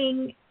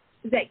anything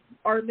that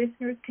our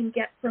listeners can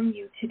get from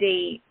you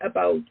today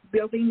about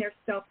building their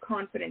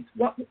self-confidence,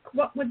 what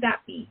would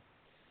that be?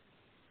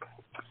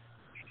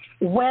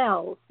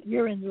 Well,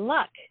 you're in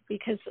luck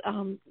because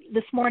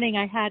this morning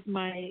I had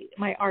my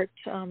art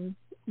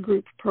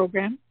group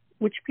program,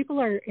 which people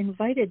are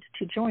invited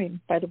to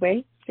join, by the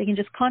way. They can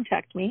just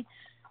contact me.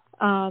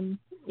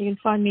 You can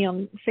find me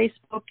on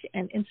Facebook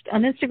and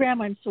on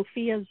Instagram. I'm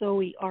Sophia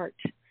Zoe Art,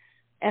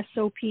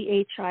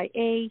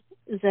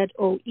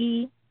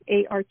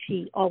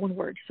 SOPHIAZOEART, all one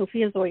word,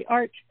 Sophia Zoe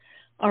Art.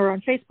 Or on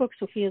Facebook,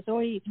 Sophia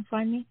Zoe, you can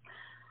find me.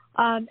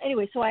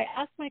 Anyway, so I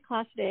asked my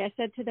class today, I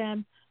said to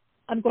them,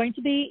 I'm going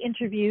to be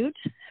interviewed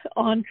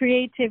on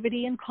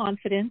creativity and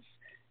confidence.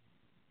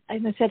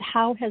 And I said,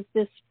 how has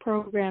this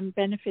program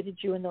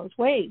benefited you in those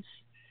ways?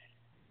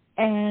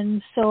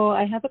 And so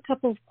I have a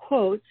couple of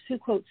quotes, 2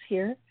 quotes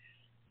here.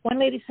 One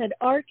lady said,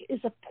 art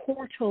is a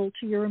portal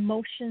to your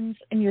emotions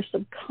and your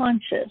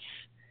subconscious.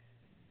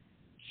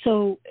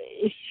 So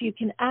if you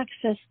can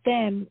access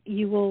them,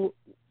 you will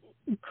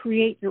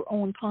create your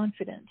own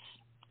confidence.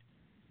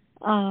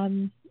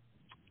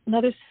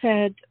 Another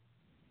said,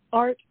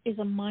 art is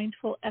a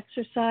mindful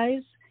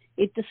exercise.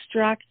 It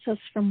distracts us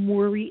from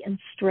worry and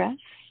stress.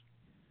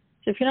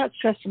 So if you're not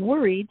stressed and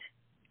worried,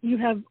 you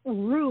have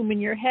room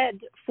in your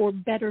head for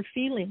better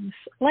feelings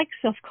like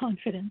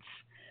self-confidence.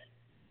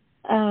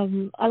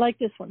 I like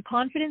this one.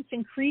 Confidence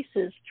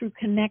increases through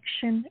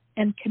connection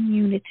and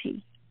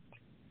community.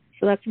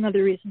 So that's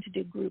another reason to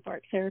do group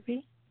art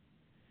therapy.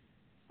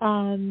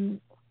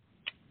 And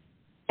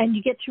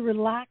you get to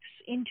relax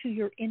into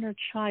your inner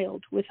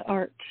child with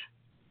art.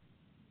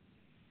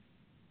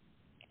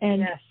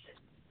 And yes.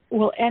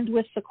 We'll end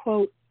with the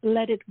quote,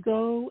 let it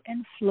go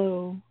and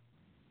flow.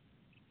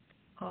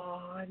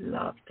 Oh, I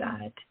love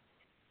that.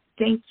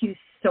 Thank you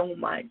so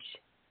much.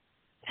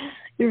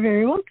 You're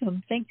very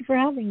welcome. Thank you for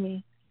having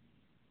me.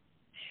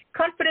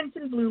 Confidence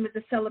in Bloom is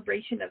a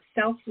celebration of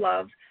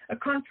self-love, a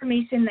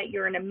confirmation that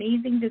you're an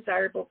amazing,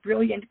 desirable,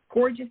 brilliant,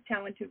 gorgeous,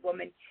 talented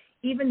woman,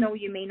 even though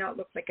you may not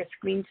look like a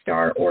screen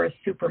star or a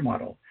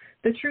supermodel.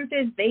 The truth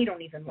is, they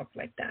don't even look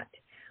like that.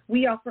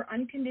 We offer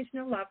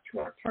unconditional love to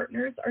our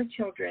partners, our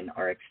children,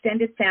 our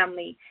extended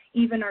family,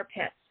 even our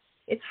pets.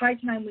 It's high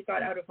time we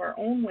got out of our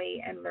own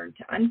way and learned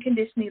to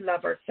unconditionally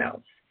love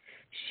ourselves.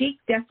 Chic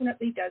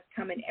definitely does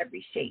come in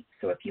every shape.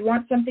 So if you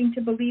want something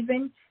to believe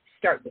in,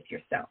 start with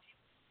yourself.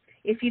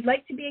 If you'd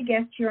like to be a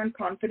guest here on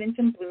Confidence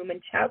in Bloom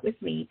and chat with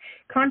me,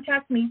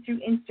 contact me through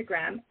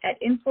Instagram at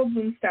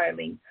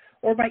infobloomstyling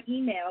or by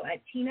email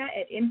at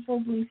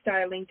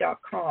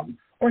tina@infobloomstyling.com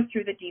or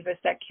through the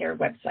Divas That Care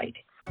website.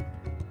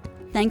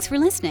 Thanks for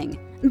listening.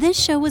 This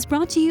show was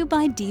brought to you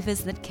by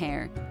Divas That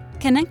Care.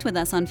 Connect with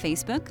us on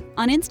Facebook,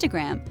 on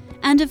Instagram,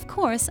 And of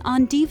course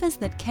on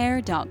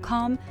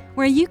divasthatcare.com,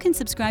 where you can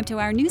subscribe to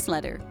our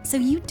newsletter so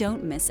you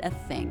don't miss a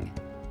thing.